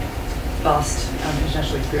vast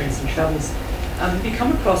international experience and travels, have you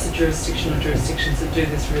come across a jurisdiction or jurisdictions that do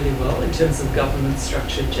this really well in terms of government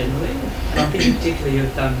structure generally? And I'm thinking particularly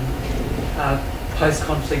of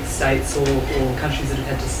post-conflict states or countries that have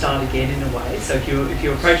had to start again in a way. So if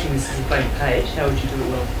you're approaching this as a blank page, how would you do it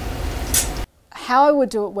well? How I would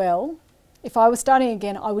do it well, if I was starting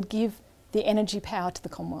again, I would give the energy power to the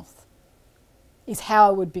Commonwealth, is how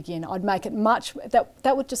I would begin. I'd make it much,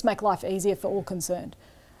 that would just make life easier for all concerned.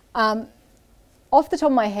 Off the top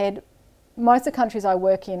of my head, most of the countries I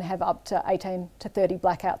work in have up to 18 to 30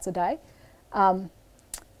 blackouts a day,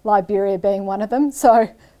 Liberia being one of them. So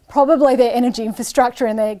probably their energy infrastructure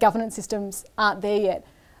and their governance systems aren't there yet.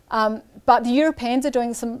 But the Europeans are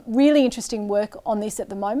doing some really interesting work on this at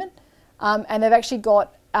the moment. And they've actually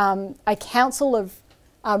got a council of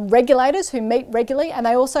regulators who meet regularly, and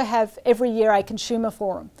they also have every year a consumer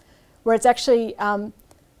forum where it's actually,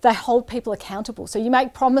 they hold people accountable. So you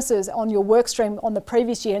make promises on your work stream on the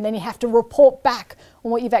previous year, and then you have to report back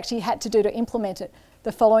on what you've actually had to do to implement it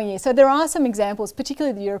the following year. So there are some examples,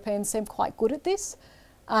 particularly the Europeans seem quite good at this,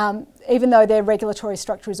 even though their regulatory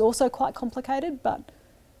structure is also quite complicated.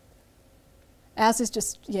 Ours is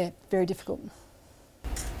just, very difficult.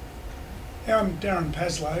 Yeah, I'm Darren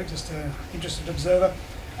Paslow, just an interested observer.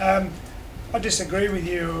 I disagree with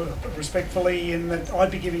you respectfully in that I'd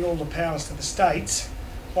be giving all the powers to the states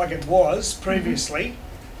like it was previously.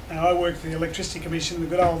 I worked for the Electricity Commission in the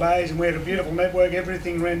good old days, and we had a beautiful network,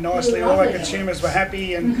 everything ran nicely, all our consumers were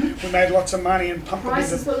happy, and we made lots of money and pumped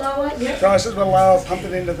Prices were lower, yep. Prices were lower, pumped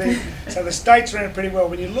it into things. So the states ran it pretty well.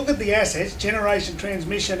 When you look at the assets, generation,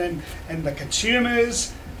 transmission and the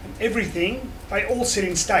consumers, and everything, they all sit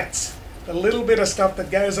in states. The little bit of stuff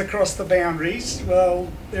that goes across the boundaries,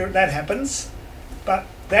 well, that happens, but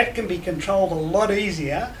that can be controlled a lot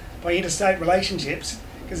easier by interstate relationships,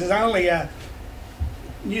 because there's only a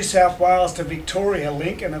New South Wales to Victoria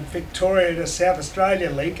link and a Victoria to South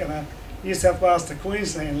Australia link and a New South Wales to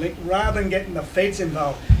Queensland link, rather than getting the feds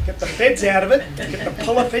involved. Get the feds out of it, get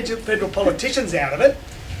the federal politicians out of it,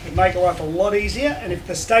 it'd make life a lot easier. And if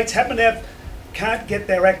the states happen to can't get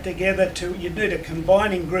their act together, you need a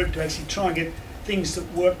combining group to actually try and get things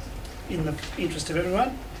that work in the interest of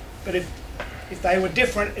everyone. But if they were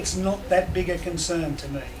different, it's not that big a concern to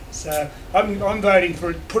me. So I'm voting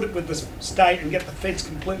for it, put it with the state and get the feds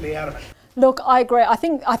completely out of it. Look, I agree. I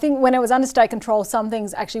think when it was under state control, some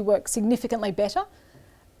things actually work significantly better.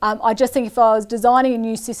 I just think if I was designing a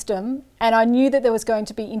new system and I knew that there was going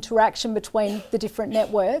to be interaction between the different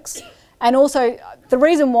networks, and also the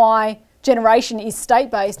reason why generation is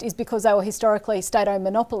state-based is because they were historically state-owned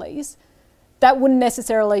monopolies. That wouldn't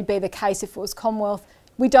necessarily be the case if it was Commonwealth.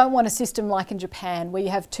 We don't want a system like in Japan where you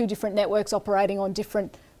have two different networks operating on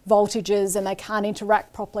different voltages and they can't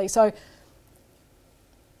interact properly. So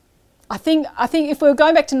I think if we were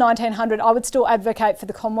going back to 1900, I would still advocate for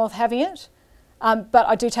the Commonwealth having it. But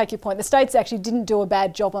I do take your point. The states actually didn't do a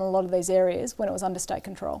bad job on a lot of these areas when it was under state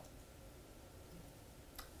control.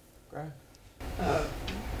 Great.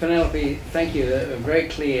 Penelope, thank you. A very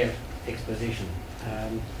clear exposition.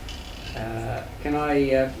 Can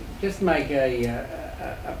I just make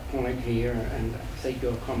a point here and seek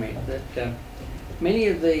your comment that many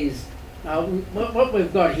of these, what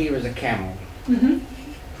we've got here is a camel. Mm-hmm.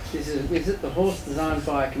 This is the horse designed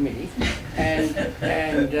by a committee,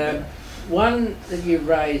 and one that you've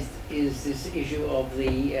raised is this issue of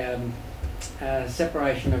the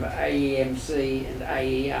separation of AEMC and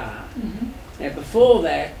AER. Mm-hmm. Now before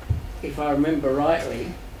that, if I remember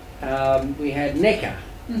rightly, we had NECA,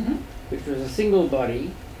 Mm-hmm. which was a single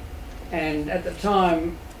body, and at the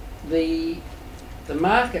time the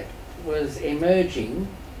market was emerging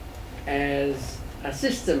as a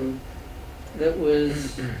system that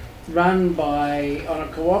was run on a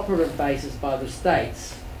cooperative basis by the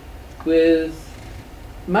states, with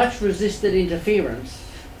much resisted interference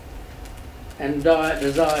and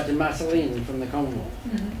desire to muscle in from the Commonwealth.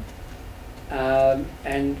 Mm-hmm.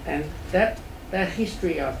 And that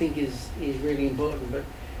history, I think, is really important.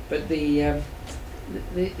 But the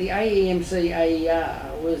AEMC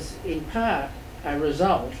AER was in part a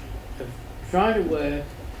result of trying to work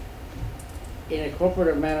in a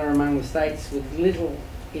cooperative manner among the states with little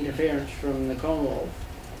interference from the Commonwealth,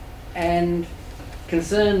 and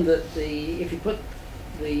concerned that if you put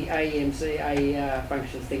the AEMC AER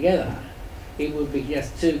functions together, it would be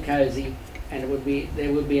just too cosy, and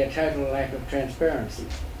there would be a total lack of transparency.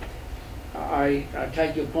 I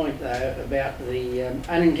take your point though about the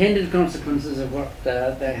unintended consequences of what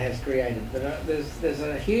that has created, but there's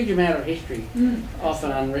a huge amount of history,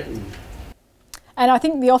 often unwritten. And I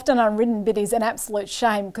think the often unwritten bit is an absolute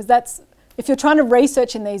shame, because if you're trying to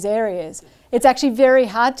research in these areas, it's actually very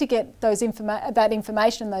hard to get that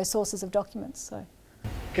information and those sources of documents. So,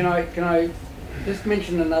 can I just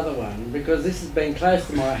mention another one, because this has been close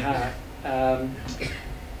to my heart.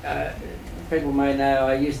 People may know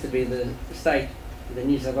I used to be the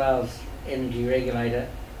New South Wales energy regulator.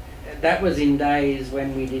 That was in days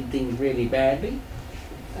when we did things really badly.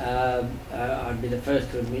 I'd be the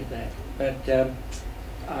first to admit that. But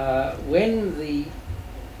when the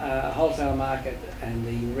wholesale market and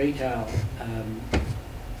the retail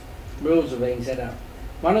rules were being set up,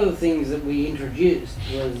 one of the things that we introduced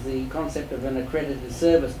was the concept of an accredited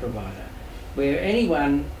service provider, where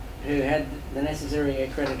anyone who had the necessary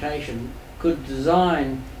accreditation could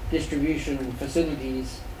design distribution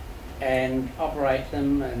facilities and operate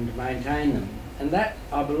them and maintain them. And that,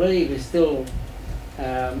 I believe, is still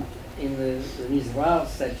in the New South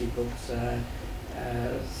Wales statute books.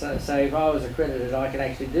 So if I was accredited, I could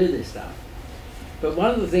actually do this stuff. But one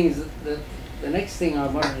of the things that the next thing I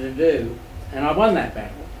wanted to do, and I won that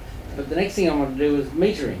battle, but the next thing I wanted to do was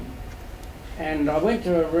metering. And I went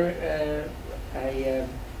to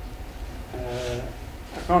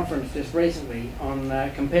a conference just recently on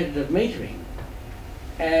competitive metering,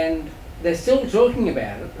 and they're still talking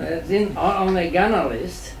about it. It's on their gunner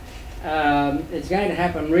list. It's going to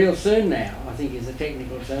happen real soon now, I think is the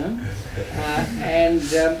technical term.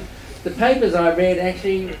 The papers I read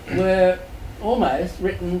actually were almost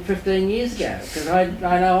written 15 years ago, because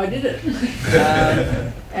I know I did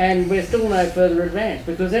it. And we're still no further advanced,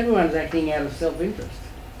 because everyone's acting out of self-interest.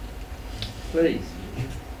 Please.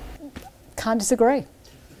 Can't disagree.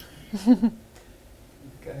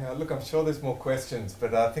 Okay, look, I'm sure there's more questions,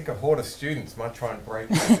 but I think a horde of students might try and break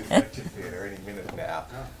into this lecture theatre any minute now.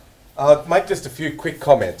 I'll make just a few quick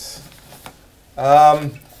comments.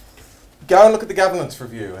 Go and look at the governance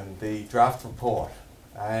review and the draft report.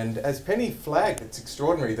 And as Penny flagged, it's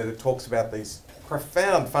extraordinary that it talks about these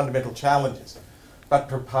profound fundamental challenges, but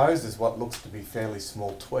proposes what looks to be fairly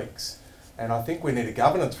small tweaks. And I think we need a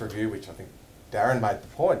governance review, which I think Darren made the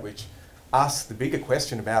point, which asks the bigger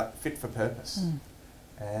question about fit for purpose.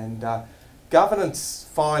 And governance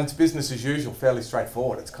finds business as usual fairly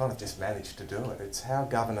straightforward. It's kind of just managed to do it. It's how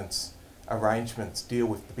governance arrangements deal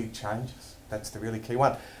with the big changes. That's the really key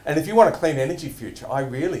one. And if you want a clean energy future, I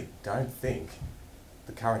really don't think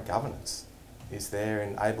the current governance is there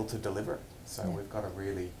and able to deliver it. So we've got a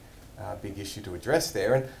really big issue to address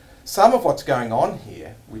there. And some of what's going on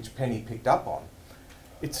here, which Penny picked up on,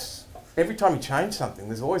 it's every time you change something,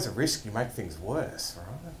 there's always a risk you make things worse,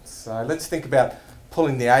 right? So let's think about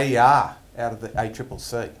pulling the AER out of the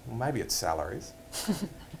ACCC. Well, maybe it's salaries.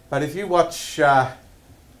 But if you watch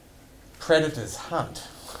predators hunt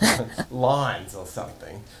lions or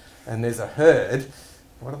something, and there's a herd,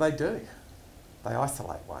 what do? They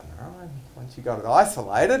isolate one, right? Once you got it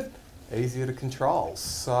isolated, easier to control.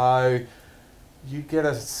 So you get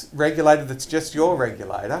a regulator that's just your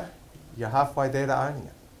regulator, you're halfway there to owning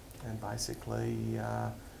it and basically,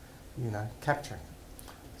 capturing it.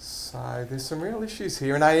 So there's some real issues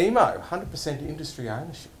here. And AEMO, 100% industry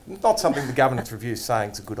ownership. Not something the governance review is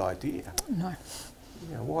saying is a good idea. No.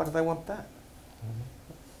 Why do they want that?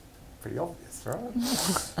 Pretty obvious, right?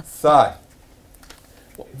 So,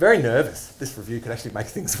 very nervous. This review could actually make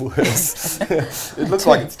things worse. It looks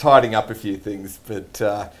like it's tidying up a few things, but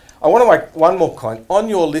I want to make one more comment. On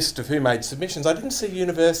your list of who made submissions, I didn't see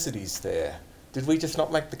universities there. Did we just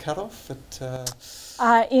not make the cut-off?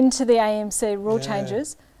 Into the AMC rule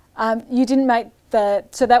changes. You didn't make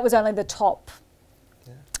so that was only the top.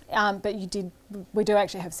 But we do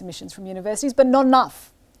actually have submissions from universities, but not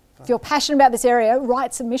enough. If you're passionate about this area,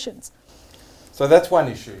 write submissions. So that's one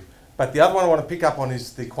issue. But the other one I want to pick up on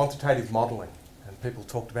is the quantitative modelling. And people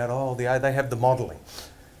talked about, they have the modelling.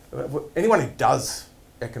 Anyone who does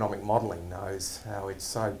economic modelling knows how it's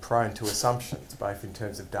so prone to assumptions, both in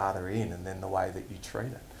terms of data in and then the way that you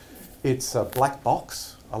treat it. It's a black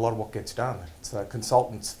box, a lot of what gets done. It's a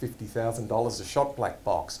consultant's $50,000 a shot black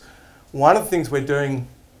box. One of the things we're doing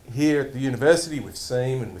here at the university with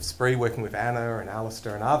SEAM and with SPREE, working with Anna and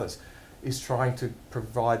Alistair and others, is trying to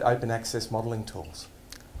provide open access modelling tools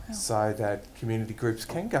so that community groups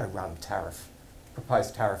can go run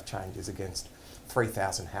proposed tariff changes against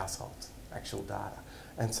 3,000 households, actual data,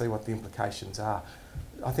 and see what the implications are.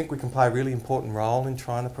 I think we can play a really important role in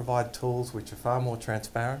trying to provide tools which are far more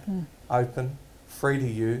transparent, open, free to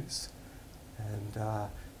use, and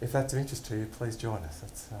if that's of interest to you, please join us.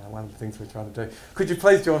 That's one of the things we're trying to do. Could you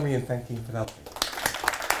please join me in thanking Penelope?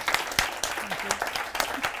 Thank you.